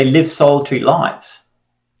orangutans, they live solitary lives,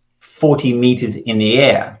 40 meters in the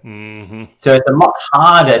air. Mm-hmm. So it's a lot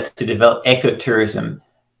harder to develop ecotourism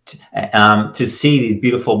to see these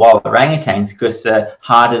beautiful wild orangutans because they're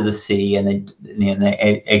harder to see and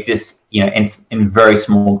they exist in very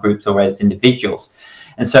small groups or as individuals.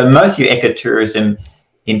 And so most of your ecotourism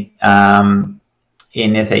in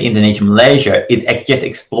let's say Indonesia, Malaysia is just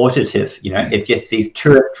exploitative. It's just these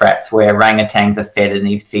tourist traps where orangutans are fed in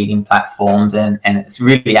these feeding platforms, and it's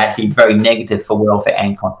really actually very negative for welfare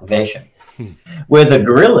and conservation. Where the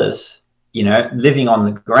gorillas, living on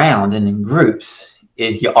the ground and in groups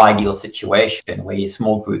is your ideal situation where your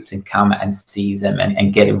small groups can come and see them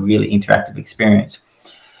and get a really interactive experience.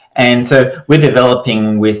 And so we're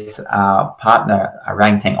developing with our partner,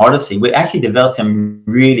 Orangutan Odyssey, we actually developed some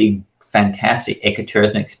really fantastic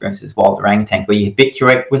ecotourism experiences, wild orangutans, where you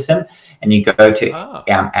habituate with them and you go to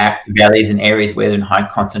valleys and areas where they're in high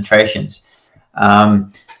concentrations. But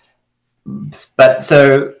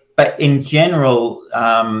in general,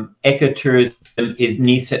 ecotourism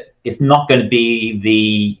is not going to be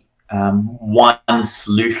the one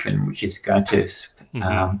solution which is going to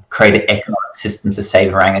create an economic system to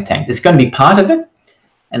save orangutans. It's going to be part of it,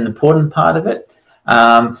 an important part of it.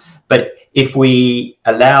 But if we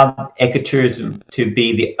allow ecotourism to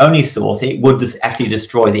be the only source, it would just actually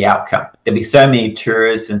destroy the outcome. There'll be so many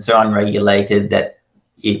tourists and so unregulated that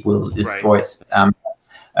it will destroy its own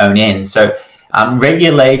end. So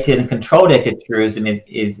regulated and controlled ecotourism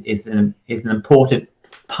is an important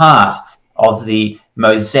part of the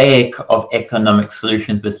mosaic of economic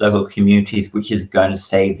solutions with local communities, which is going to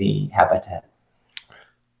save the habitat.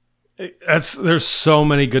 There's so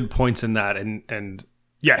many good points in that, and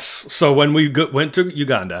yes. So when we went to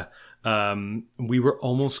Uganda, we were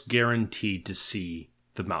almost guaranteed to see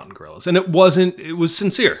the mountain gorillas, and it was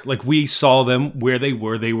sincere. Like, we saw them where they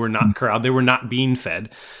were not corralled, they were not being fed,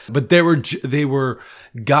 but they were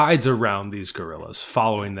guides around these gorillas,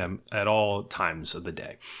 following them at all times of the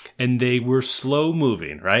day, and they were slow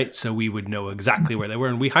moving, right? So we would know exactly where they were,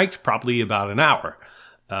 and we hiked probably about an hour.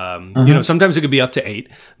 Sometimes it could be up to 8,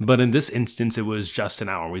 but in this instance, it was just an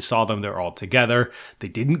hour. We saw them; they're all together. They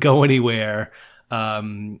didn't go anywhere.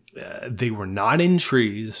 They were not in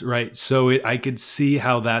trees, right? So I could see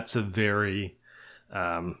how that's a very,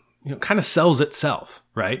 kind of sells itself,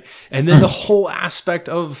 right? And then the whole aspect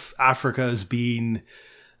of Africa as being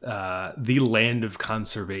the land of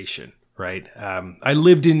conservation, right? I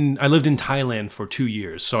lived in Thailand for 2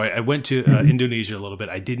 years, so I went to Indonesia a little bit.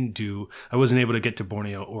 I wasn't able to get to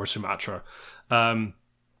Borneo or Sumatra,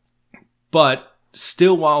 but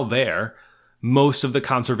still, while there, most of the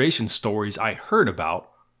conservation stories I heard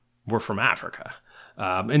about were from Africa,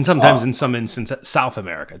 and sometimes in some instances South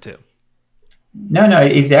America too. No,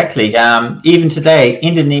 exactly. Even today,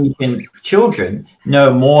 Indonesian children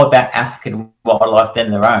know more about African wildlife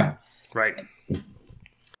than their own. Right.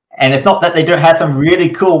 And it's not that they don't have some really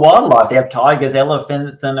cool wildlife. They have tigers,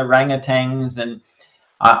 elephants, and orangutans. And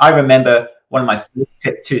I remember one of my first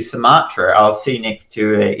trips to Sumatra. I was sitting next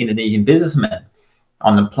to an Indonesian businessman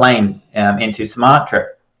on the plane into Sumatra,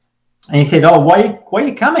 and he said, "Oh, why are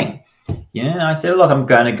you coming?" And I said, "Look, I'm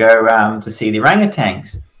going to go to see the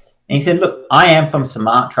orangutans." And he said, "Look, I am from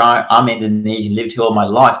Sumatra. I'm Indonesian, lived here all my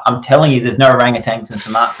life. I'm telling you, there's no orangutans in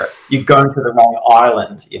Sumatra. You're going to the wrong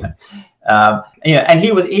island." And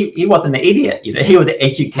he wasn't an idiot. He was an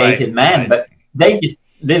educated man, but they just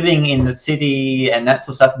living in the city and that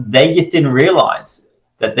sort of stuff. They just didn't realize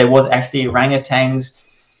that there was actually orangutans,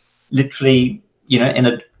 literally,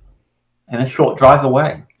 in a short drive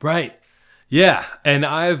away. Right. Yeah, and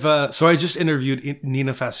I just interviewed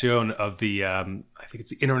Nina Fascione of the I think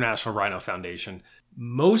it's the International Rhino Foundation.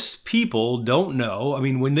 Most people don't know. I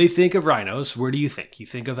mean, when they think of rhinos, where do you think? You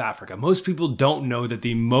think of Africa. Most people don't know that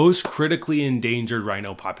the most critically endangered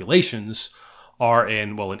rhino populations are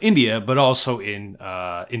in India, but also in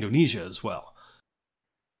Indonesia as well.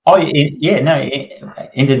 Oh, yeah, no,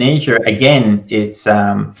 Indonesia, again, it's,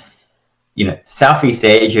 Southeast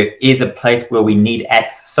Asia is a place where we need to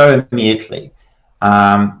act so immediately.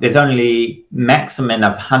 There's only maximum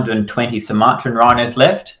of 120 Sumatran rhinos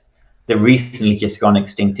left. They've recently just gone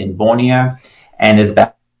extinct in Borneo, and there's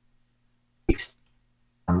about 6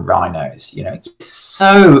 rhinos,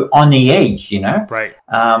 so on the edge, Right.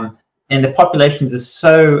 And the populations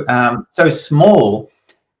are so small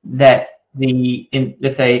that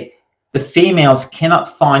let's say the females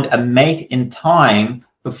cannot find a mate in time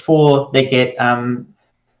before they get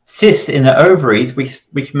cysts in the ovaries,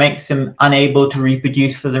 which makes them unable to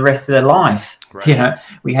reproduce for the rest of their life. Right.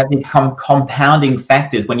 We have these compounding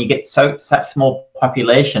factors when you get such small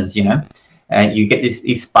populations. And you get this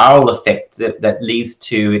spiral effect that leads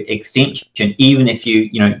to extinction. Even if you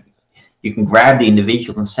can grab the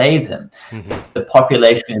individuals and save them, the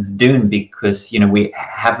population is doomed because we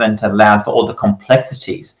haven't allowed for all the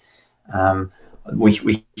complexities, which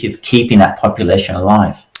is keeping that population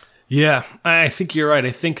alive. Yeah, I think you're right.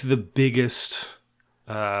 I think the biggest,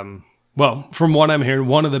 from what I'm hearing,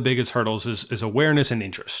 one of the biggest hurdles is awareness and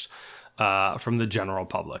interest from the general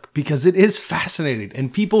public, because it is fascinating.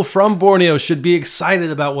 And people from Borneo should be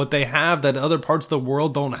excited about what they have that other parts of the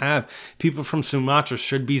world don't have. People from Sumatra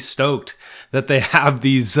should be stoked that they have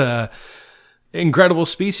these incredible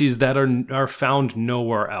species that are found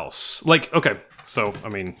nowhere else. Like, okay, so, I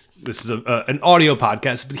mean, this is an audio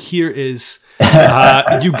podcast, but here is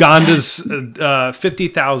Uganda's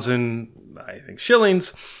 50,000, I think,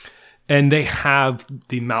 shillings, and they have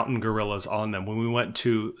the mountain gorillas on them. When we went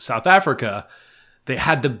to South Africa, they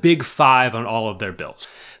had the big 5 on all of their bills.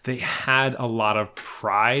 They had a lot of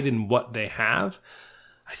pride in what they have.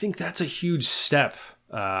 I think that's a huge step,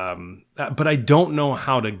 but I don't know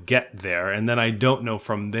how to get there, and then I don't know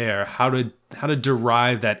from there how to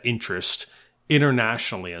derive that interest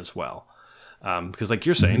internationally as well, because like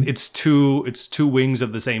you're saying, it's two wings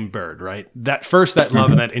of the same bird, right? That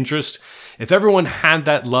love and that interest. If everyone had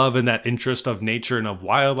that love and that interest of nature and of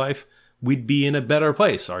wildlife, we'd be in a better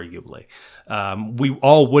place, arguably. We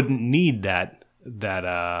all wouldn't need that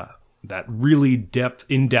really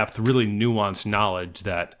in-depth, really nuanced knowledge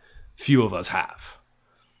that few of us have.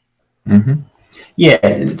 Mm-hmm.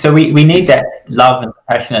 Yeah, so we need that love and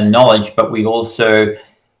passion and knowledge, but we also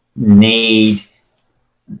need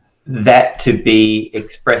that to be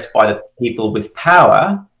expressed by the people with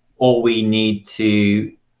power, or we need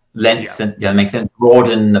to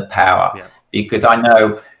broaden the power. Yeah. Because I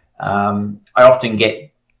know I often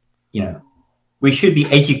get, we should be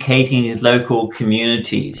educating these local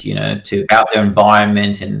communities, about their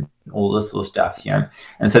environment and all this sort of stuff,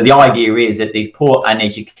 And so the idea is that these poor,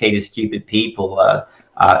 uneducated, stupid people are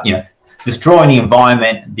destroying the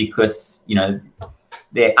environment because,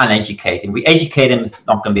 they're uneducated. We educate them, it's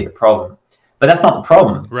not going to be the problem. But that's not the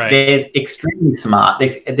problem. Right. They're extremely smart.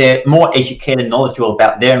 They're more educated and knowledgeable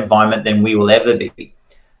about their environment than we will ever be.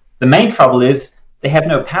 The main trouble is they have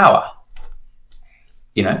no power,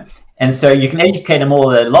 And so you can educate them all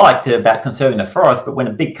they like about conserving the forest, but when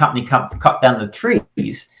a big company comes to cut down the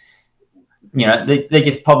trees, they're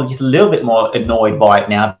just probably just a little bit more annoyed by it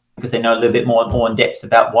now because they know a little bit more in depth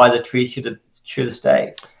about why the trees should have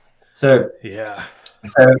stayed. So yeah.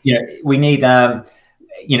 So, we need,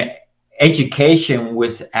 education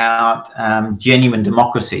without genuine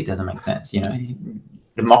democracy. Doesn't make sense,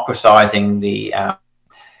 Democratizing the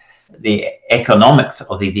economics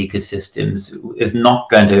of these ecosystems is not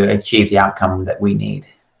going to achieve the outcome that we need.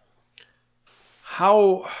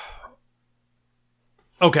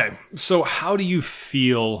 Okay, so how do you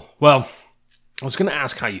feel? Well, I was going to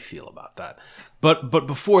ask how you feel about that, but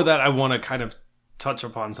before that, I want to kind of touch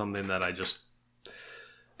upon something that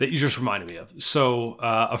you just reminded me of. So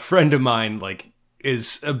a friend of mine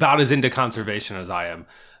is about as into conservation as I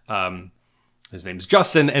am. His name's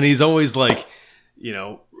Justin, and he's always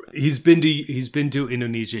he's been to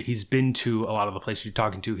Indonesia. He's been to a lot of the places you're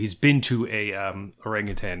talking to. He's been to a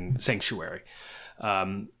orangutan sanctuary.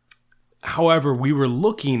 However, we were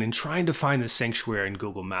looking and trying to find this sanctuary in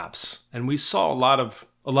Google Maps, and we saw a lot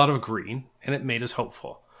of green, and it made us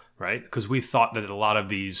hopeful, right? Because we thought that a lot of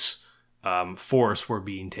these forests were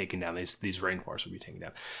being taken down. These rainforests were being taken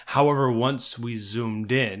down. However, once we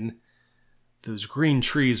zoomed in, those green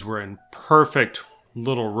trees were in perfect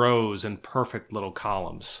little rows and perfect little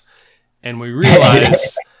columns, and we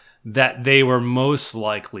realized that they were most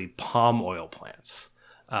likely palm oil plants,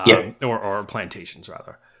 or plantations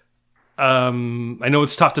rather. I know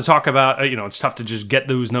it's tough to talk about, it's tough to just get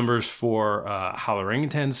those numbers for how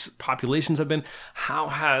orangutans populations have been. How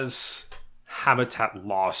has habitat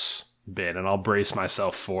loss been? And I'll brace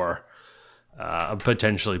myself for a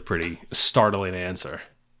potentially pretty startling answer.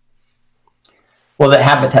 Well, the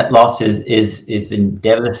habitat loss is been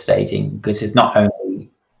devastating, because it's not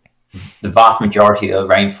only the vast majority of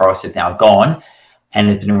the rainforest is now gone and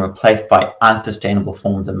has been replaced by unsustainable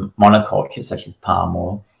forms of monoculture, such as palm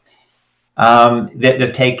oil.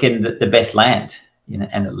 They've taken the best land,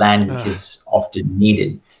 and the land which is often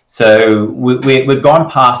needed. So we've gone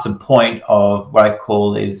past the point of what I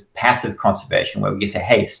call is passive conservation, where we just say,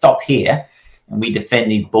 hey, stop here, and we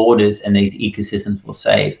defend these borders, and these ecosystems will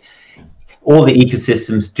save. All the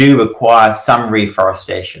ecosystems do require some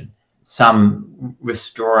reforestation, some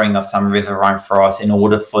restoring of some riverine forests in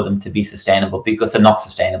order for them to be sustainable, because they're not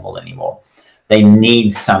sustainable anymore. They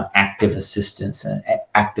need some active assistance and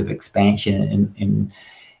active expansion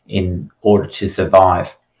in order to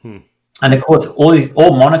survive. And of course, all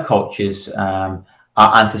monocultures are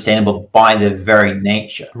unsustainable by their very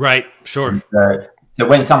nature. Right, sure. So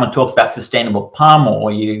when someone talks about sustainable palm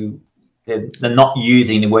oil, they're not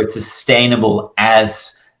using the word sustainable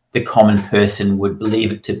as the common person would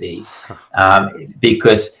believe it to be,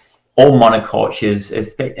 because all monocultures,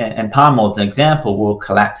 and palm oil as an example, will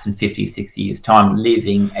collapse in 50, 60 years' time,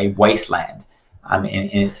 leaving a wasteland in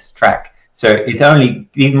its track. So it's only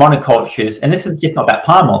these monocultures, and this is just not about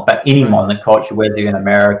palm oil, but any monoculture, whether you're in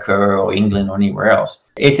America or England or anywhere else.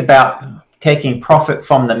 It's about taking profit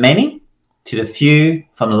from the many to the few,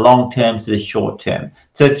 from the long term to the short term.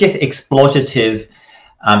 So it's just exploitative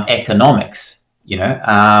economics,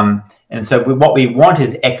 and so what we want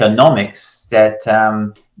is economics that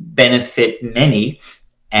benefit many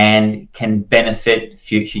and can benefit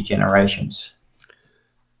future generations.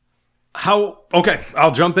 Okay,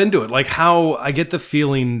 I'll jump into it. How I get the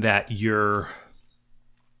feeling that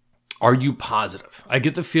are you positive? I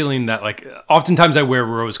get the feeling that oftentimes I wear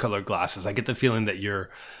rose-colored glasses. I get the feeling that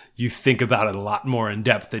you think about it a lot more in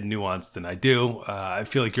depth and nuanced than I do. I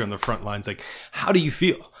feel like you're on the front lines. How do you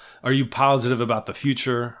feel? Are you positive about the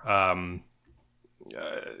future?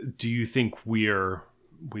 Do you think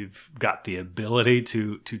we've got the ability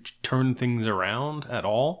to turn things around at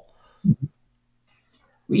all?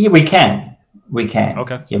 Yeah, we can.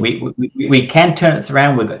 Okay. Yeah, we can turn this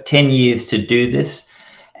around. We've got 10 years to do this,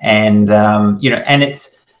 and and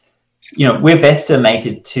it's we've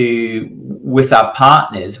estimated with our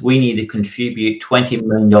partners, we need to contribute $20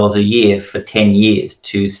 million a year for 10 years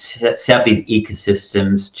to set these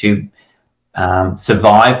ecosystems to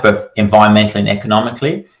survive both environmentally and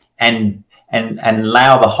economically, and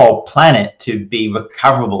allow the whole planet to be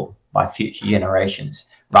recoverable by future generations,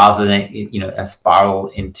 rather than a spiral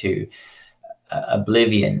into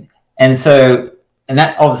oblivion. And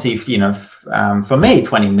that obviously, for me,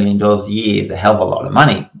 $20 million a year is a hell of a lot of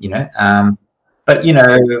money, but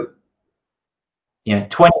 $20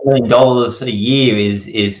 million a year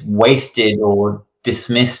is wasted or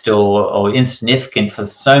dismissed or insignificant for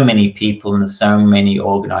so many people and so many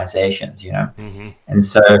organizations, and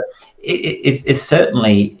so it's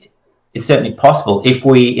certainly possible if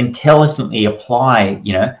we intelligently apply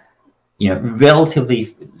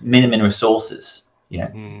relatively minimum resources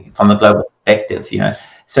from a global perspective.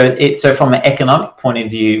 So from an economic point of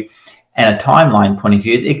view and a timeline point of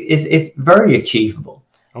view, it's very achievable.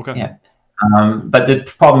 Okay. But the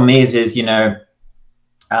problem is the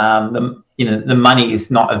money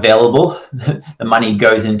is not available. The money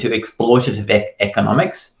goes into exploitative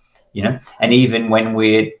economics, and even when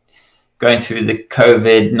we're going through the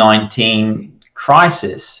COVID-19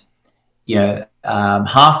 crisis,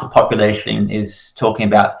 half the population is talking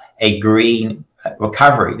about a green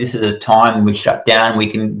recovery. This is a time we shut down. We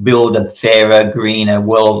can build a fairer, greener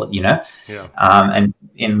world, Yeah. And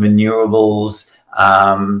in renewables,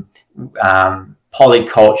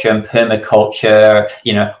 polyculture and permaculture,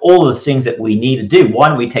 all the things that we need to do.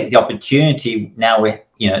 One, we take the opportunity now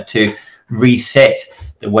to reset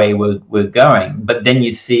the way we're going. But then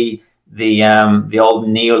you see the old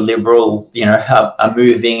neoliberal, are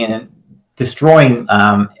moving and destroying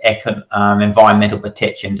environmental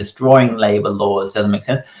protection, destroying labor laws. Doesn't make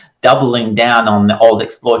sense. Doubling down on the old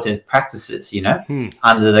exploitative practices,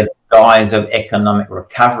 under the guise of economic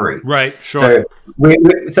recovery. Right. Sure.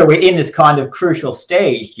 So we're in this kind of crucial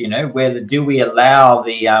stage, where do we allow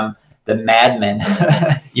the madmen,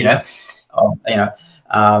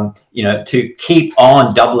 to keep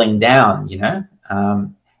on doubling down,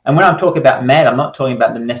 and when I'm talking about mad, I'm not talking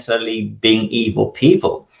about them necessarily being evil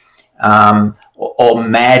people, or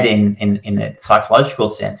mad in a psychological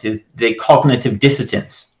sense, is the cognitive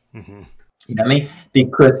dissonance. Mm-hmm. You know what I mean?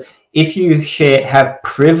 Because if you have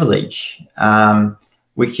privilege,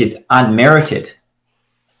 which is unmerited,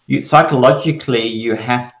 psychologically you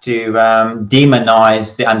have to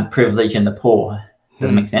demonize the underprivileged and the poor. Does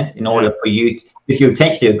that make sense? In order for you, if you're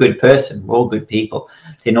essentially a good person, we're all good people,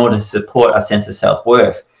 in order to support our sense of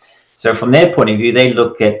self-worth. So from their point of view, they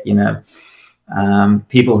look at,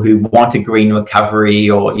 people who want a green recovery,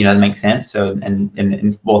 or, that makes sense. So,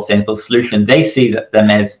 and more simple solutions, they see them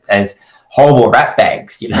as horrible rat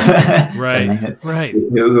bags, Right, right.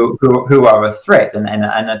 Who are a threat and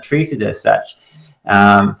are treated as such.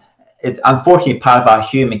 It's unfortunately part of our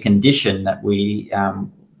human condition that we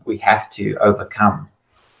have to overcome.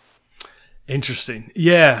 Interesting.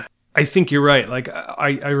 Yeah, I think you're right. Like,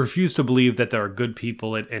 I refuse to believe that there are good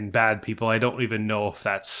people and bad people. I don't even know if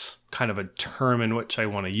that's kind of a term in which I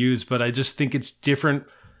want to use, but I just think it's different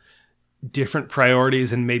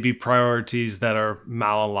priorities, and maybe priorities that are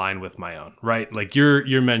malaligned with my own, right? Like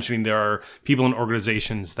you're mentioning, there are people in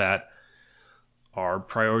organizations that are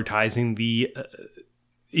prioritizing the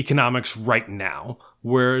economics right now,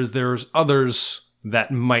 whereas there's others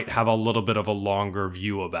that might have a little bit of a longer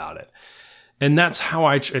view about it. And that's how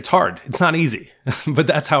it's hard. It's not easy, but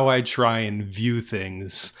that's how I try and view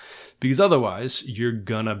things, because otherwise you're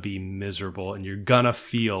gonna be miserable and you're gonna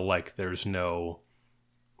feel like there's no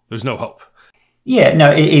hope. Yeah,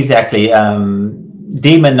 no, exactly.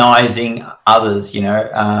 Demonizing others,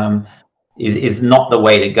 is not the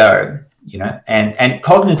way to go, and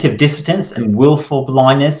cognitive dissonance and willful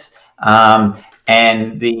blindness,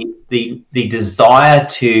 and the desire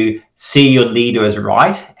to see your leader as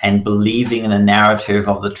right and believing in the narrative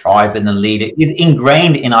of the tribe and the leader is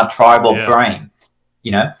ingrained in our tribal brain,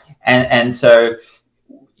 and so,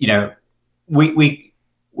 we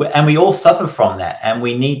all suffer from that, and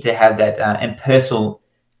we need to have that impersonal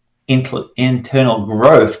internal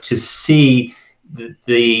growth to see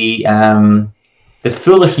the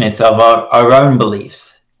foolishness of our own beliefs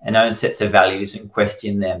and own sets of values and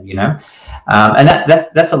question them, and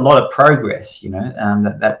that's a lot of progress,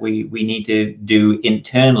 that we need to do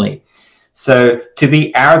internally. So to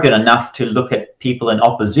be arrogant enough to look at people in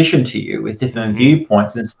opposition to you with different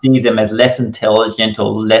viewpoints and see them as less intelligent or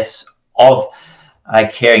less of a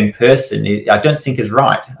caring person, I don't think is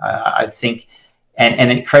right. I think,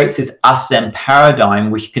 and it creates this us-them paradigm,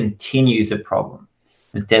 which continues the problem,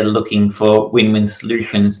 instead of looking for win-win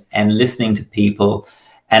solutions and listening to people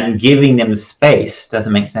and giving them the space.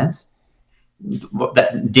 Doesn't make sense.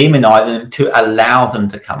 That demonize them to allow them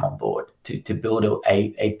to come on board to build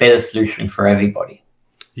a better solution for everybody.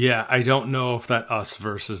 Yeah, I don't know if that us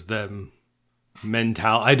versus them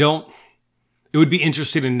mentality. It would be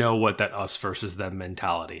interesting to know what that us versus them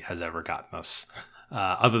mentality has ever gotten us.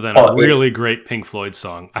 Other than a really great Pink Floyd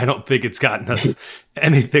song, I don't think it's gotten us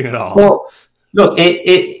anything at all. Well, look,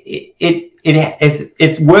 it's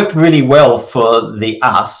worked really well for the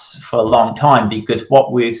us for a long time, because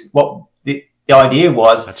what the idea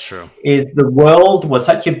was, that's true, is the world was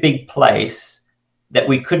such a big place that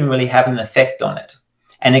we couldn't really have an effect on it.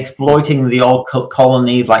 And exploiting the old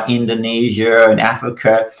colonies like Indonesia and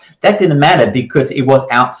Africa, that didn't matter because it was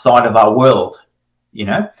outside of our world,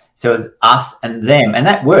 So it was us and them, and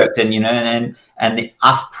that worked. And and the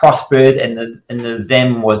us prospered, and the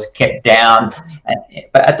them was kept down.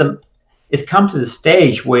 But it's come to the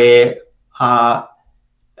stage where our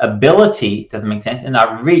ability, doesn't make sense, and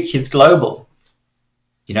our reach is global.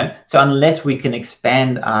 So unless we can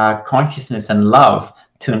expand our consciousness and love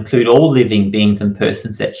to include all living beings and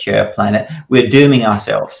persons that share a planet, we're dooming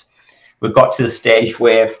ourselves. We've got to the stage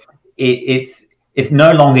where it's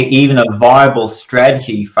no longer even a viable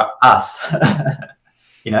strategy for us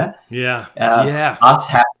You know, Yeah. us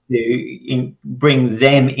have to bring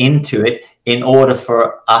them into it in order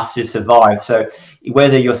for us to survive. So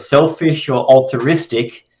whether you're selfish or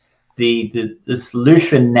altruistic, the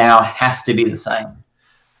solution now has to be the same.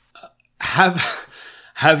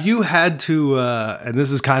 Have you had to, and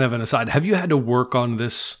this is kind of an aside, have you had to work on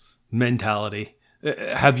this mentality?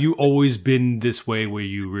 Have you always been this way where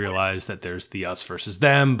you realize that there's the us versus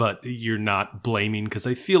them, but you're not blaming? Because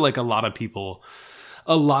I feel like a lot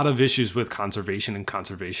of issues with conservation and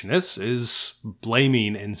conservationists is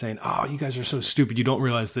blaming and saying, oh, you guys are so stupid. You don't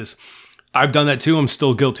realize this. I've done that too. I'm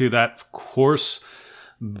still guilty of that, of course.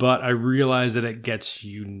 But I realize that it gets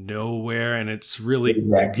you nowhere, and it's really,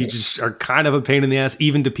 you just are kind of a pain in the ass,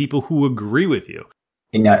 even to people who agree with you.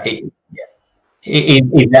 Exactly.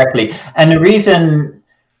 And the reason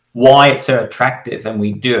why it's so attractive and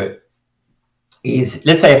we do it is,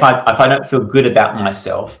 let's say if I don't feel good about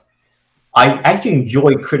myself, I actually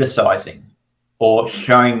enjoy criticizing or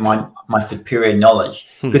showing my superior knowledge,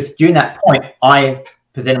 because during that point, I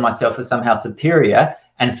presented myself as somehow superior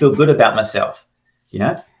and feel good about myself. You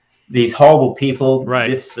know, these horrible people, right,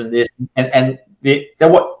 this and this, and the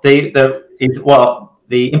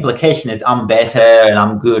implication is I'm better and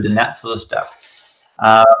I'm good and that sort of stuff.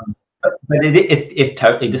 But it's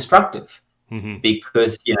totally destructive,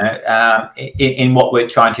 because in what we're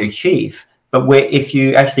trying to achieve. But if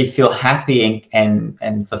you actually feel happy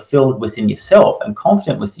and fulfilled within yourself and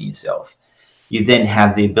confident within yourself, you then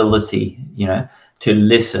have the ability, to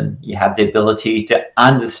listen. You have the ability to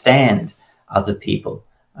understand other people.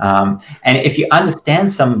 And if you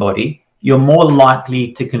understand somebody, you're more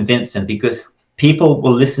likely to convince them, because people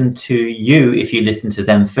will listen to you if you listen to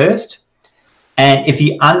them first. And if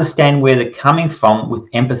you understand where they're coming from with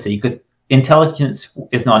empathy, because intelligence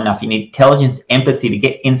is not enough. You need intelligence, empathy to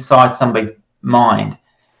get inside somebody's mind.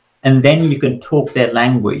 And then you can talk their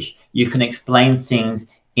language. You can explain things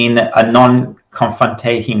in a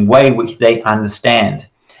non-confrontating way, which they understand.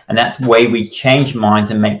 And that's the way we change minds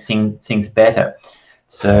and make things better.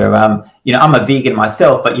 So, I'm a vegan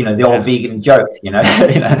myself, but the old vegan jokes, that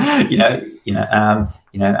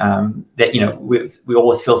we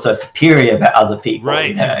always feel so superior about other people,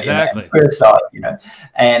 right? Exactly.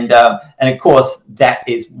 And of course that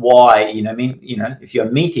is why if you're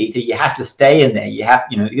a meat eater, you have to stay in there. You have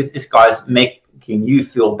because this guy's making you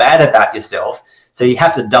feel bad about yourself, so you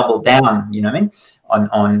have to double down.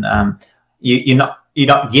 On you're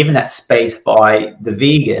not given that space by the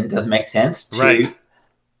vegan. Doesn't make sense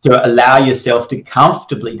to allow yourself to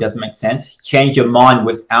comfortably, doesn't make sense. Change your mind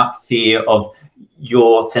without fear of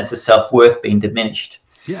your sense of self-worth being diminished.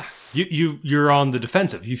 Yeah. You're on the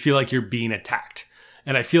defensive. You feel like you're being attacked.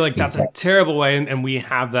 And I feel like that's a terrible way. And we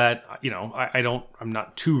have that, I'm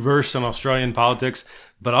not too versed in Australian politics,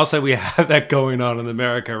 but I'll say we have that going on in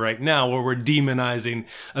America right now, where we're demonizing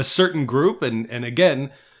a certain group. And again,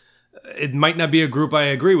 it might not be a group I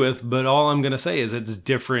agree with, but all I'm going to say is it's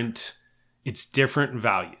different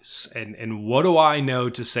values. And what do I know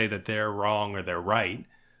to say that they're wrong or they're right?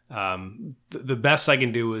 The best I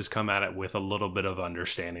can do is come at it with a little bit of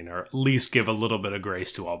understanding, or at least give a little bit of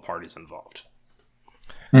grace to all parties involved.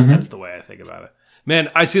 That's the way I think about it. Man,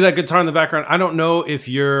 I see that guitar in the background. I don't know if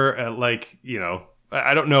you're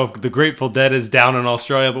I don't know if the Grateful Dead is down in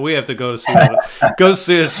Australia, but we have to go see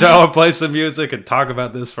a show and play some music and talk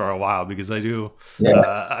about this for a while, because I do. Yeah,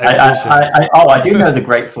 I do know the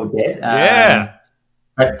Grateful Dead.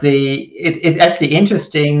 But it's actually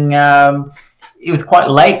interesting. It was quite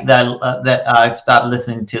late that I started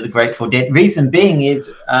listening to the Grateful Dead. Reason being is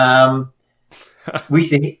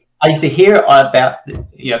I used to hear about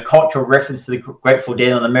cultural reference to the Grateful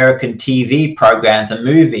Dead on American TV programs and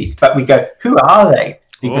movies, but we go, who are they?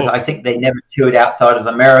 Because I think they never toured outside of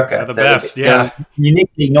America. They're the best, yeah.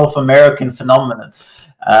 Uniquely North American phenomenon.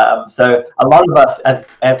 So a lot of us have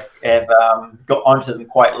got onto them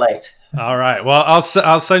quite late. All right. Well,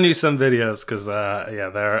 I'll send you some videos, because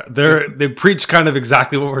they preach kind of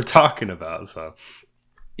exactly what we're talking about. So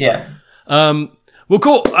yeah. Well,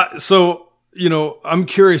 cool. So I'm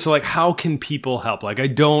curious. Like, how can people help? How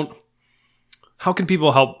can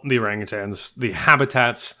people help the orangutans, the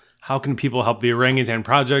habitats? How can people help the Orangutan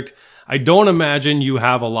Project? I don't imagine you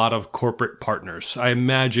have a lot of corporate partners. I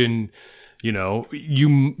imagine. I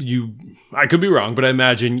could be wrong, but I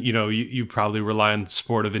imagine, you probably rely on the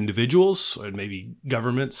support of individuals and maybe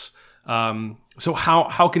governments. So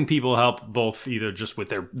how can people help, both either just with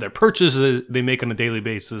their purchases they make on a daily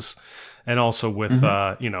basis, and also with,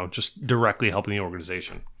 just directly helping the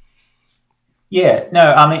organization? Yeah,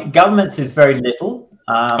 no, I mean, governments is very little.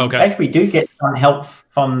 Okay. Actually, we do get some help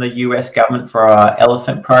from the US government for our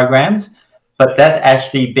elephant programs. but that's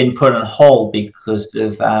actually been put on hold because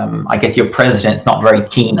of, I guess, your president's not very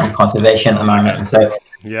keen on conservation at the moment, and so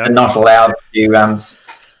they're not allowed to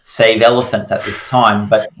save elephants at this time.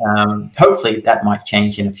 But hopefully that might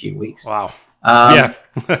change in a few weeks. Wow. And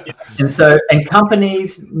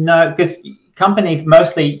companies, no, because companies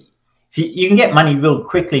mostly, you can get money real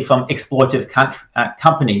quickly from exploitative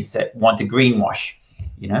companies that want to greenwash,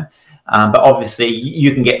 but obviously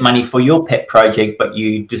you can get money for your pet project, but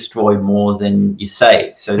you destroy more than you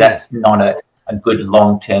save. So that's not a good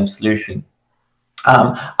long-term solution.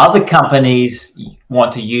 Other companies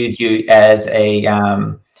want to use you as a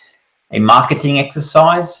marketing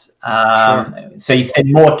exercise. So you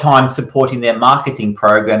spend more time supporting their marketing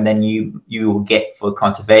program than you will get for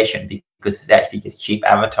conservation, because it's actually just cheap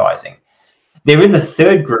advertising. There is a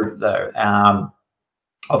third group, though,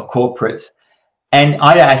 of corporates, and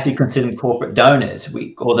I actually consider them corporate donors,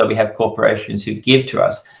 although we have corporations who give to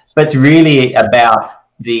us. But it's really about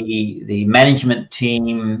the management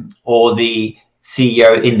team or the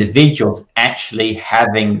CEO individuals actually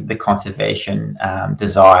having the conservation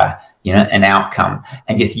desire, an outcome,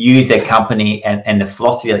 and just use their company and the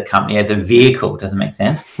philosophy of the company as a vehicle. Doesn't make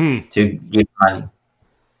sense to give money.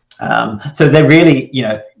 So they're really,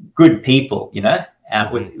 good people,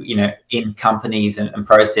 with, in companies and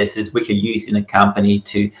processes which are used in a company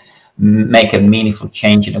to make a meaningful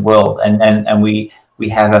change in the world. And we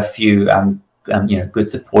have a few,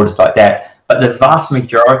 good supporters like that. But the vast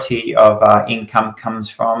majority of our income comes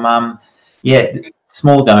from,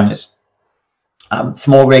 small donors,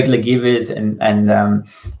 small regular givers, and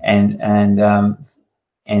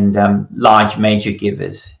large major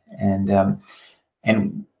givers.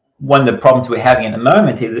 And one of the problems we're having at the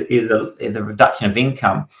moment is a reduction of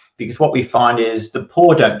income, because what we find is the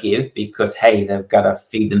poor don't give because, hey, they've got to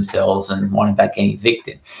feed themselves and worry about getting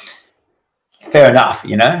evicted. Fair enough,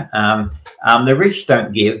 the rich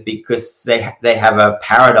don't give because they have a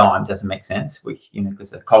paradigm, doesn't make sense, which,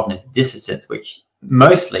 because of cognitive dissonance, which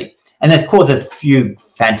mostly, and of course there's a few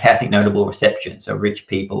fantastic notable exceptions of rich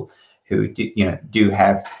people who do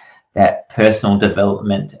have that personal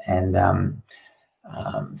development and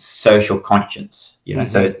social conscience,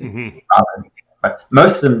 but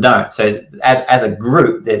most of them don't. So as a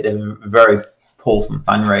group, they're very poor from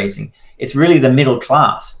fundraising. It's really the middle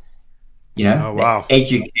class,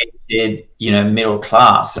 educated, middle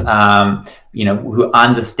class, who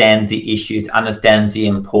understand the issues, understands the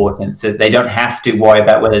importance. So they don't have to worry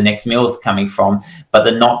about where the next meal is coming from, but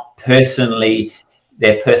they're not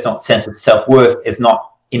their personal sense of self-worth is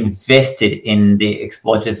not invested in the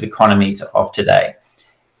exploitative economies of today.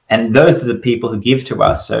 And those are the people who give to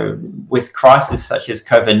us. So with crises such as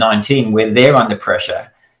COVID-19, where they're under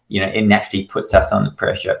pressure, it naturally puts us under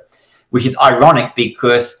pressure, which is ironic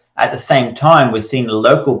because at the same time, we're seeing the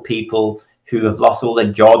local people who have lost all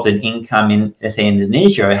their jobs and income in, let's say,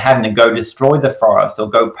 Indonesia, are having to go destroy the forest or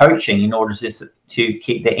go poaching in order to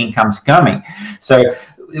keep their incomes coming. So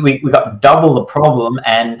we got double the problem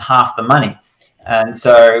and half the money. And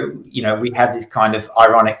so, we have this kind of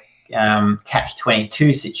ironic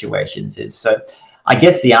catch-22 situations. So I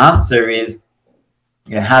guess the answer is,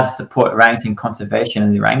 how to support orangutan conservation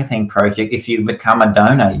and the Orangutan Project. If you become a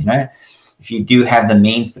donor, if you do have the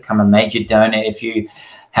means, become a major donor. If you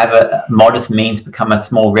have a modest means, become a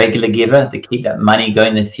small regular giver to keep that money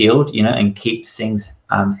going in the field, and keep things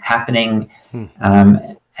happening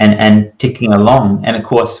and ticking along. And of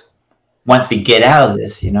course, once we get out of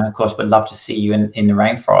this, of course, we'd love to see you in the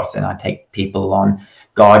rainforest, and I take people on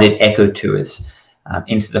guided eco tours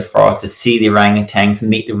into the forest to see the orangutans,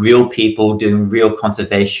 meet the real people doing real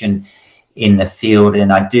conservation in the field.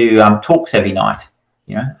 And I do talks every night,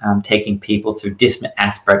 taking people through different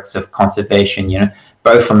aspects of conservation,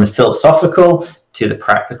 both from the philosophical to the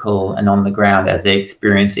practical and on the ground as they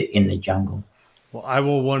experience it in the jungle. Well, I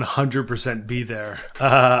will 100% be there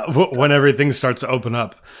when everything starts to open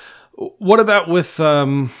up. What about with,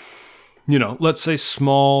 let's say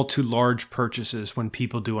small to large purchases when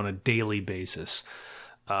people do on a daily basis?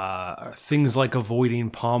 Things like avoiding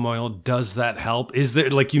palm oil, does that help? Is there,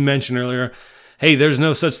 like you mentioned earlier, hey, there's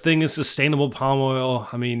no such thing as sustainable palm oil.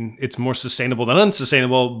 I mean, it's more sustainable than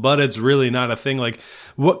unsustainable, but it's really not a thing. Like,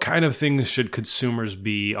 what kind of things should consumers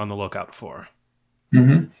be on the lookout for?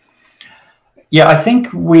 Mm-hmm. Yeah, I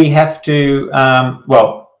think we have to,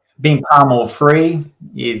 being palm oil free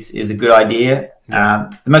is a good idea.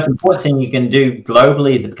 The most important thing you can do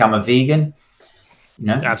globally is to become a vegan,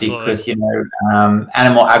 Absolutely. Because,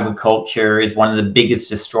 animal agriculture is one of the biggest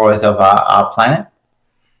destroyers of our planet.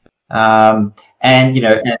 And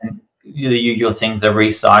the usual things, the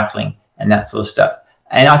recycling and that sort of stuff.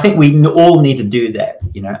 And I think we all need to do that,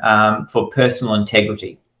 for personal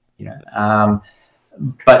integrity,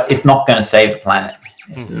 but it's not going to save the planet.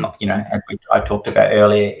 It's not, as I talked about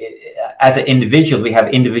earlier, as an individual, we have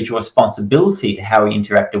individual responsibility to how we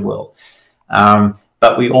interact with the world.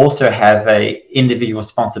 But we also have individual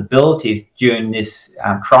responsibilities during this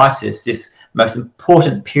crisis, this most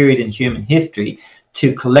important period in human history,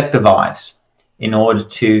 to collectivize in order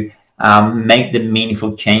to make the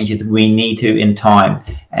meaningful changes we need to in time.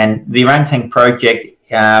 And the Orangutan Project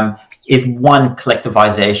is one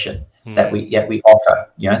collectivization that we offer.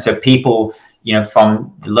 So people,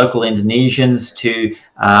 from the local Indonesians to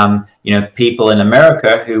people in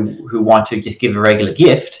America who want to just give a regular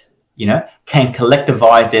gift, can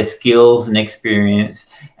collectivize their skills and experience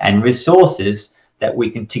and resources that we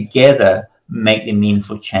can together make the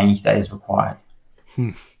meaningful change that is required.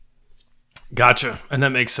 Gotcha. And that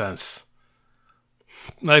makes sense.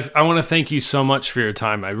 I want to thank you so much for your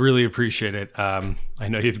time. I really appreciate it. I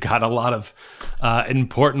know you've got a lot of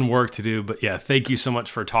important work to do, but yeah, thank you so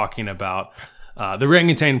much for talking about the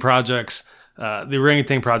Orangutan Project,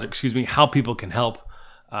 how people can help.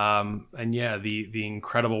 And yeah, the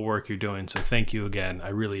incredible work you're doing. So thank you again. I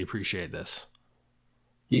really appreciate this.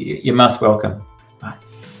 You're most welcome. Bye.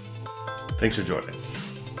 Thanks for joining.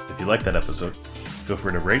 If you liked that episode, feel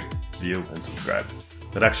free to rate, view, and subscribe.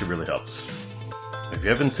 That actually really helps. If you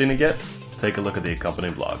haven't seen it yet, take a look at the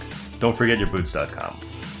accompanying blog. Don't forget yourboots.com,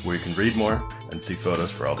 where you can read more and see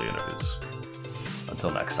photos for all the interviews.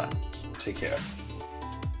 Until next time, take care.